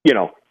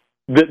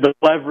 the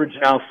leverage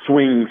now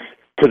swings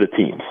to the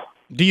teams.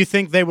 Do you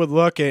think they would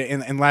look,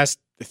 and last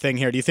thing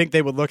here, do you think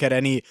they would look at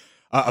any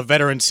a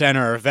veteran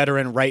center or a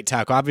veteran right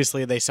tackle?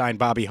 Obviously, they signed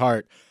Bobby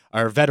Hart,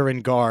 or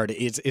veteran guard.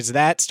 Is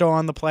that still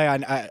on the play?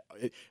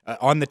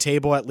 On the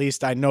table, at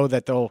least? I know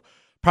that they'll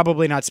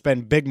probably not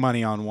spend big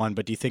money on one,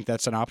 but do you think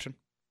that's an option?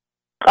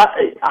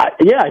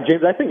 Yeah,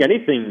 James, I think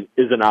anything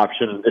is an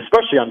option,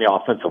 especially on the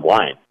offensive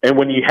line. And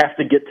when you have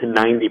to get to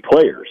 90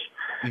 players,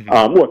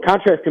 mm-hmm.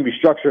 Contracts can be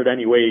structured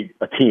any way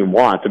a team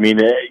wants. I mean,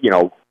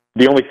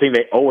 the only thing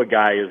they owe a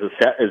guy is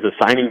a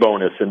signing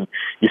bonus, and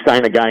you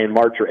sign a guy in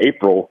March or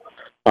April,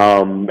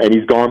 and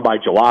he's gone by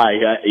July.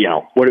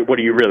 What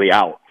are you really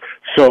out?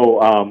 So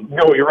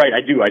no, you're right.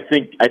 I do. I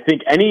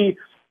think any.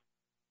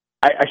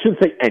 I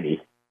shouldn't say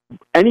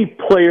any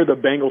player the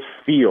Bengals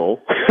feel,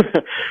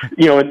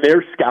 in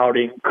their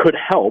scouting could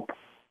help.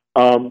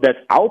 That's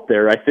out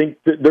there. I think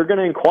that they're going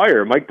to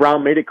inquire. Mike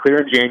Brown made it clear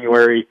in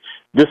January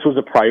this was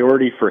a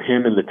priority for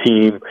him and the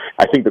team.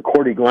 I think the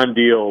Cordy Glenn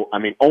deal,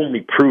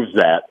 only proves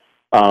that.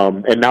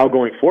 And now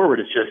going forward,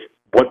 it's just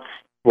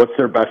what's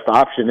their best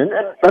option. And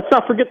let's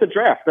not forget the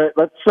draft.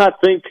 Let's not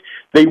think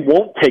they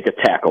won't take a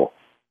tackle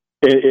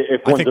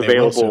if one's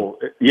available.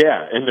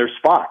 Yeah, in their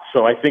spot.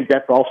 So I think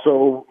that's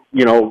also,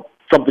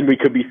 something we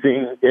could be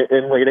seeing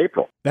in late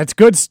April. That's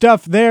good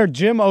stuff there,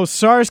 Jim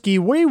Owczarski.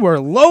 We were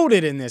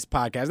loaded in this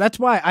podcast. That's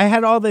why I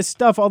had all this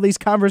stuff, all these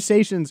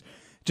conversations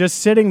just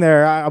sitting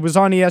there. I was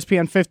on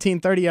ESPN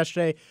 1530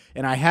 yesterday,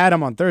 and I had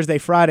them on Thursday,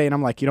 Friday, and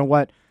I'm like, you know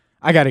what?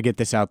 I got to get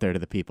this out there to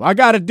the people. I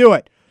got to do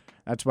it.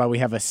 That's why we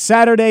have a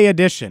Saturday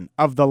edition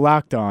of the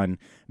Locked On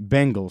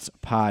Bengals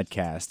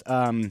podcast.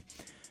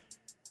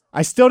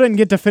 I still didn't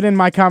get to fit in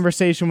my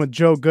conversation with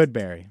Joe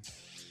Goodberry.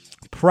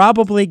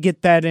 Probably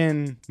get that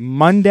in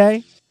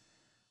Monday,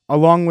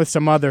 along with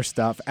some other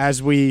stuff,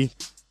 as we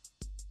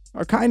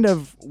are kind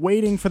of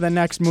waiting for the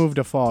next move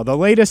to fall. The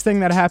latest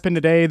thing that happened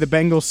today, the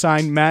Bengals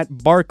signed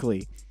Matt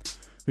Barkley,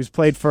 who's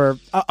played for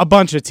a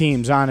bunch of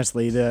teams,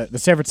 honestly. The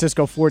San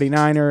Francisco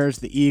 49ers,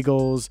 the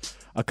Eagles,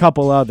 a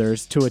couple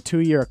others, to a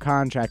 2-year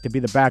contract to be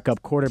the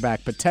backup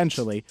quarterback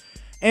potentially.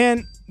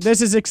 And this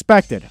is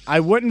expected. I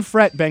wouldn't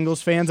fret,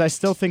 Bengals fans. I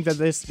still think that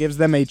this gives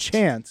them a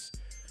chance.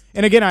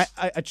 And again,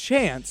 a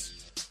chance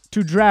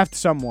to draft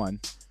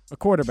someone, a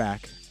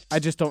quarterback. I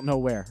just don't know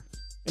where.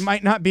 It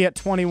might not be at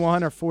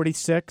 21 or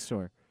 46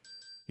 or,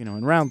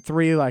 in round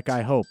 3 like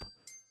I hope,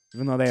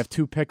 even though they have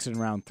 2 picks in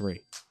round 3.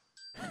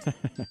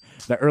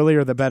 The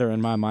earlier the better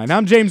in my mind.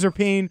 I'm James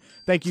Rapien.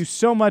 Thank you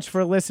so much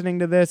for listening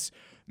to this.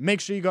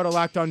 Make sure you go to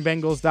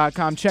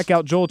LockedOnBengals.com. Check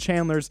out Joel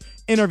Chandler's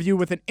interview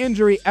with an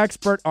injury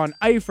expert on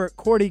Eifert,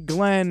 Cordy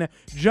Glenn,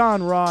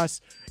 John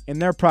Ross,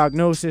 and their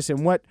prognosis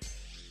and what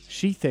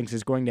she thinks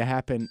is going to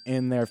happen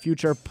in their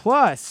future.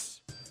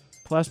 Plus.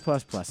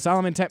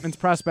 Solomon Techman's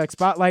Prospect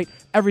Spotlight,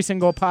 every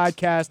single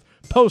podcast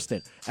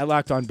posted at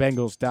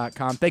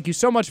LockedOnBengals.com. Thank you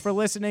so much for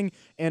listening,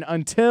 and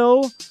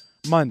until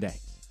Monday,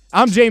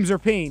 I'm James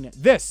Rapien.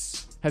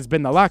 This has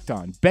been the Locked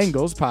On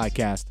Bengals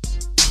podcast.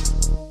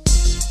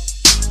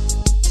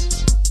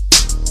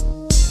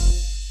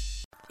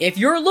 If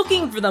you're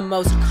looking for the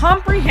most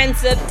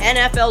comprehensive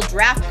NFL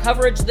draft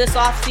coverage this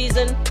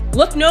offseason,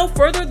 Look no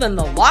further than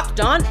the Locked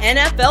On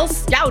NFL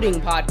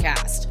Scouting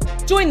Podcast.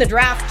 Join the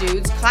draft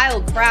dudes,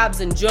 Kyle Krabs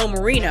and Joe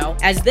Marino,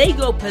 as they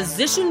go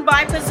position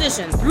by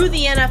position through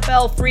the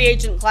NFL free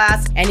agent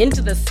class and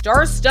into the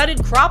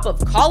star-studded crop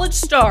of college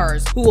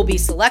stars who will be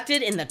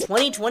selected in the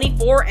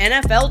 2024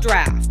 NFL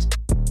Draft.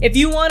 If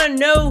you want to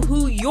know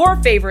who your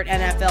favorite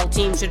NFL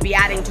team should be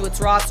adding to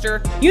its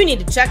roster, you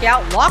need to check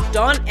out Locked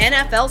On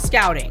NFL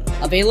Scouting,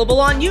 available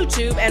on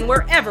YouTube and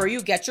wherever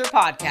you get your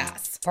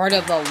podcasts. Part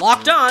of the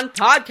Locked On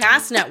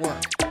Podcast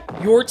Network,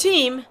 your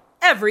team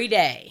every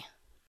day.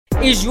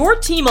 Is your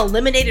team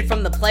eliminated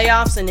from the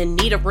playoffs and in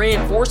need of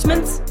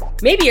reinforcements?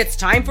 Maybe it's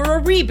time for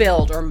a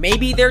rebuild, or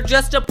maybe they're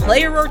just a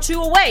player or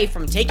two away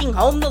from taking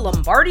home the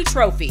Lombardi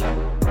Trophy.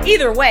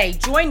 Either way,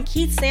 join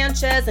Keith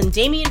Sanchez and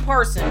Damian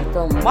Parson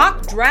for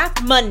Mock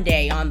Draft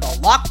Monday on the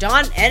Locked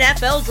On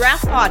NFL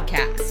Draft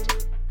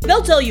Podcast.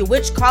 They'll tell you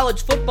which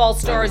college football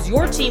stars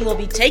your team will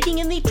be taking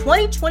in the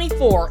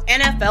 2024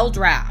 NFL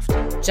Draft.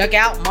 Check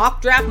out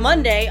Mock Draft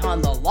Monday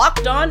on the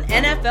Locked On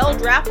NFL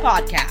Draft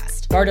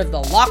Podcast, part of the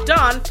Locked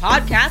On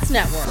Podcast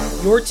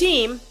Network, your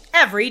team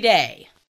every day.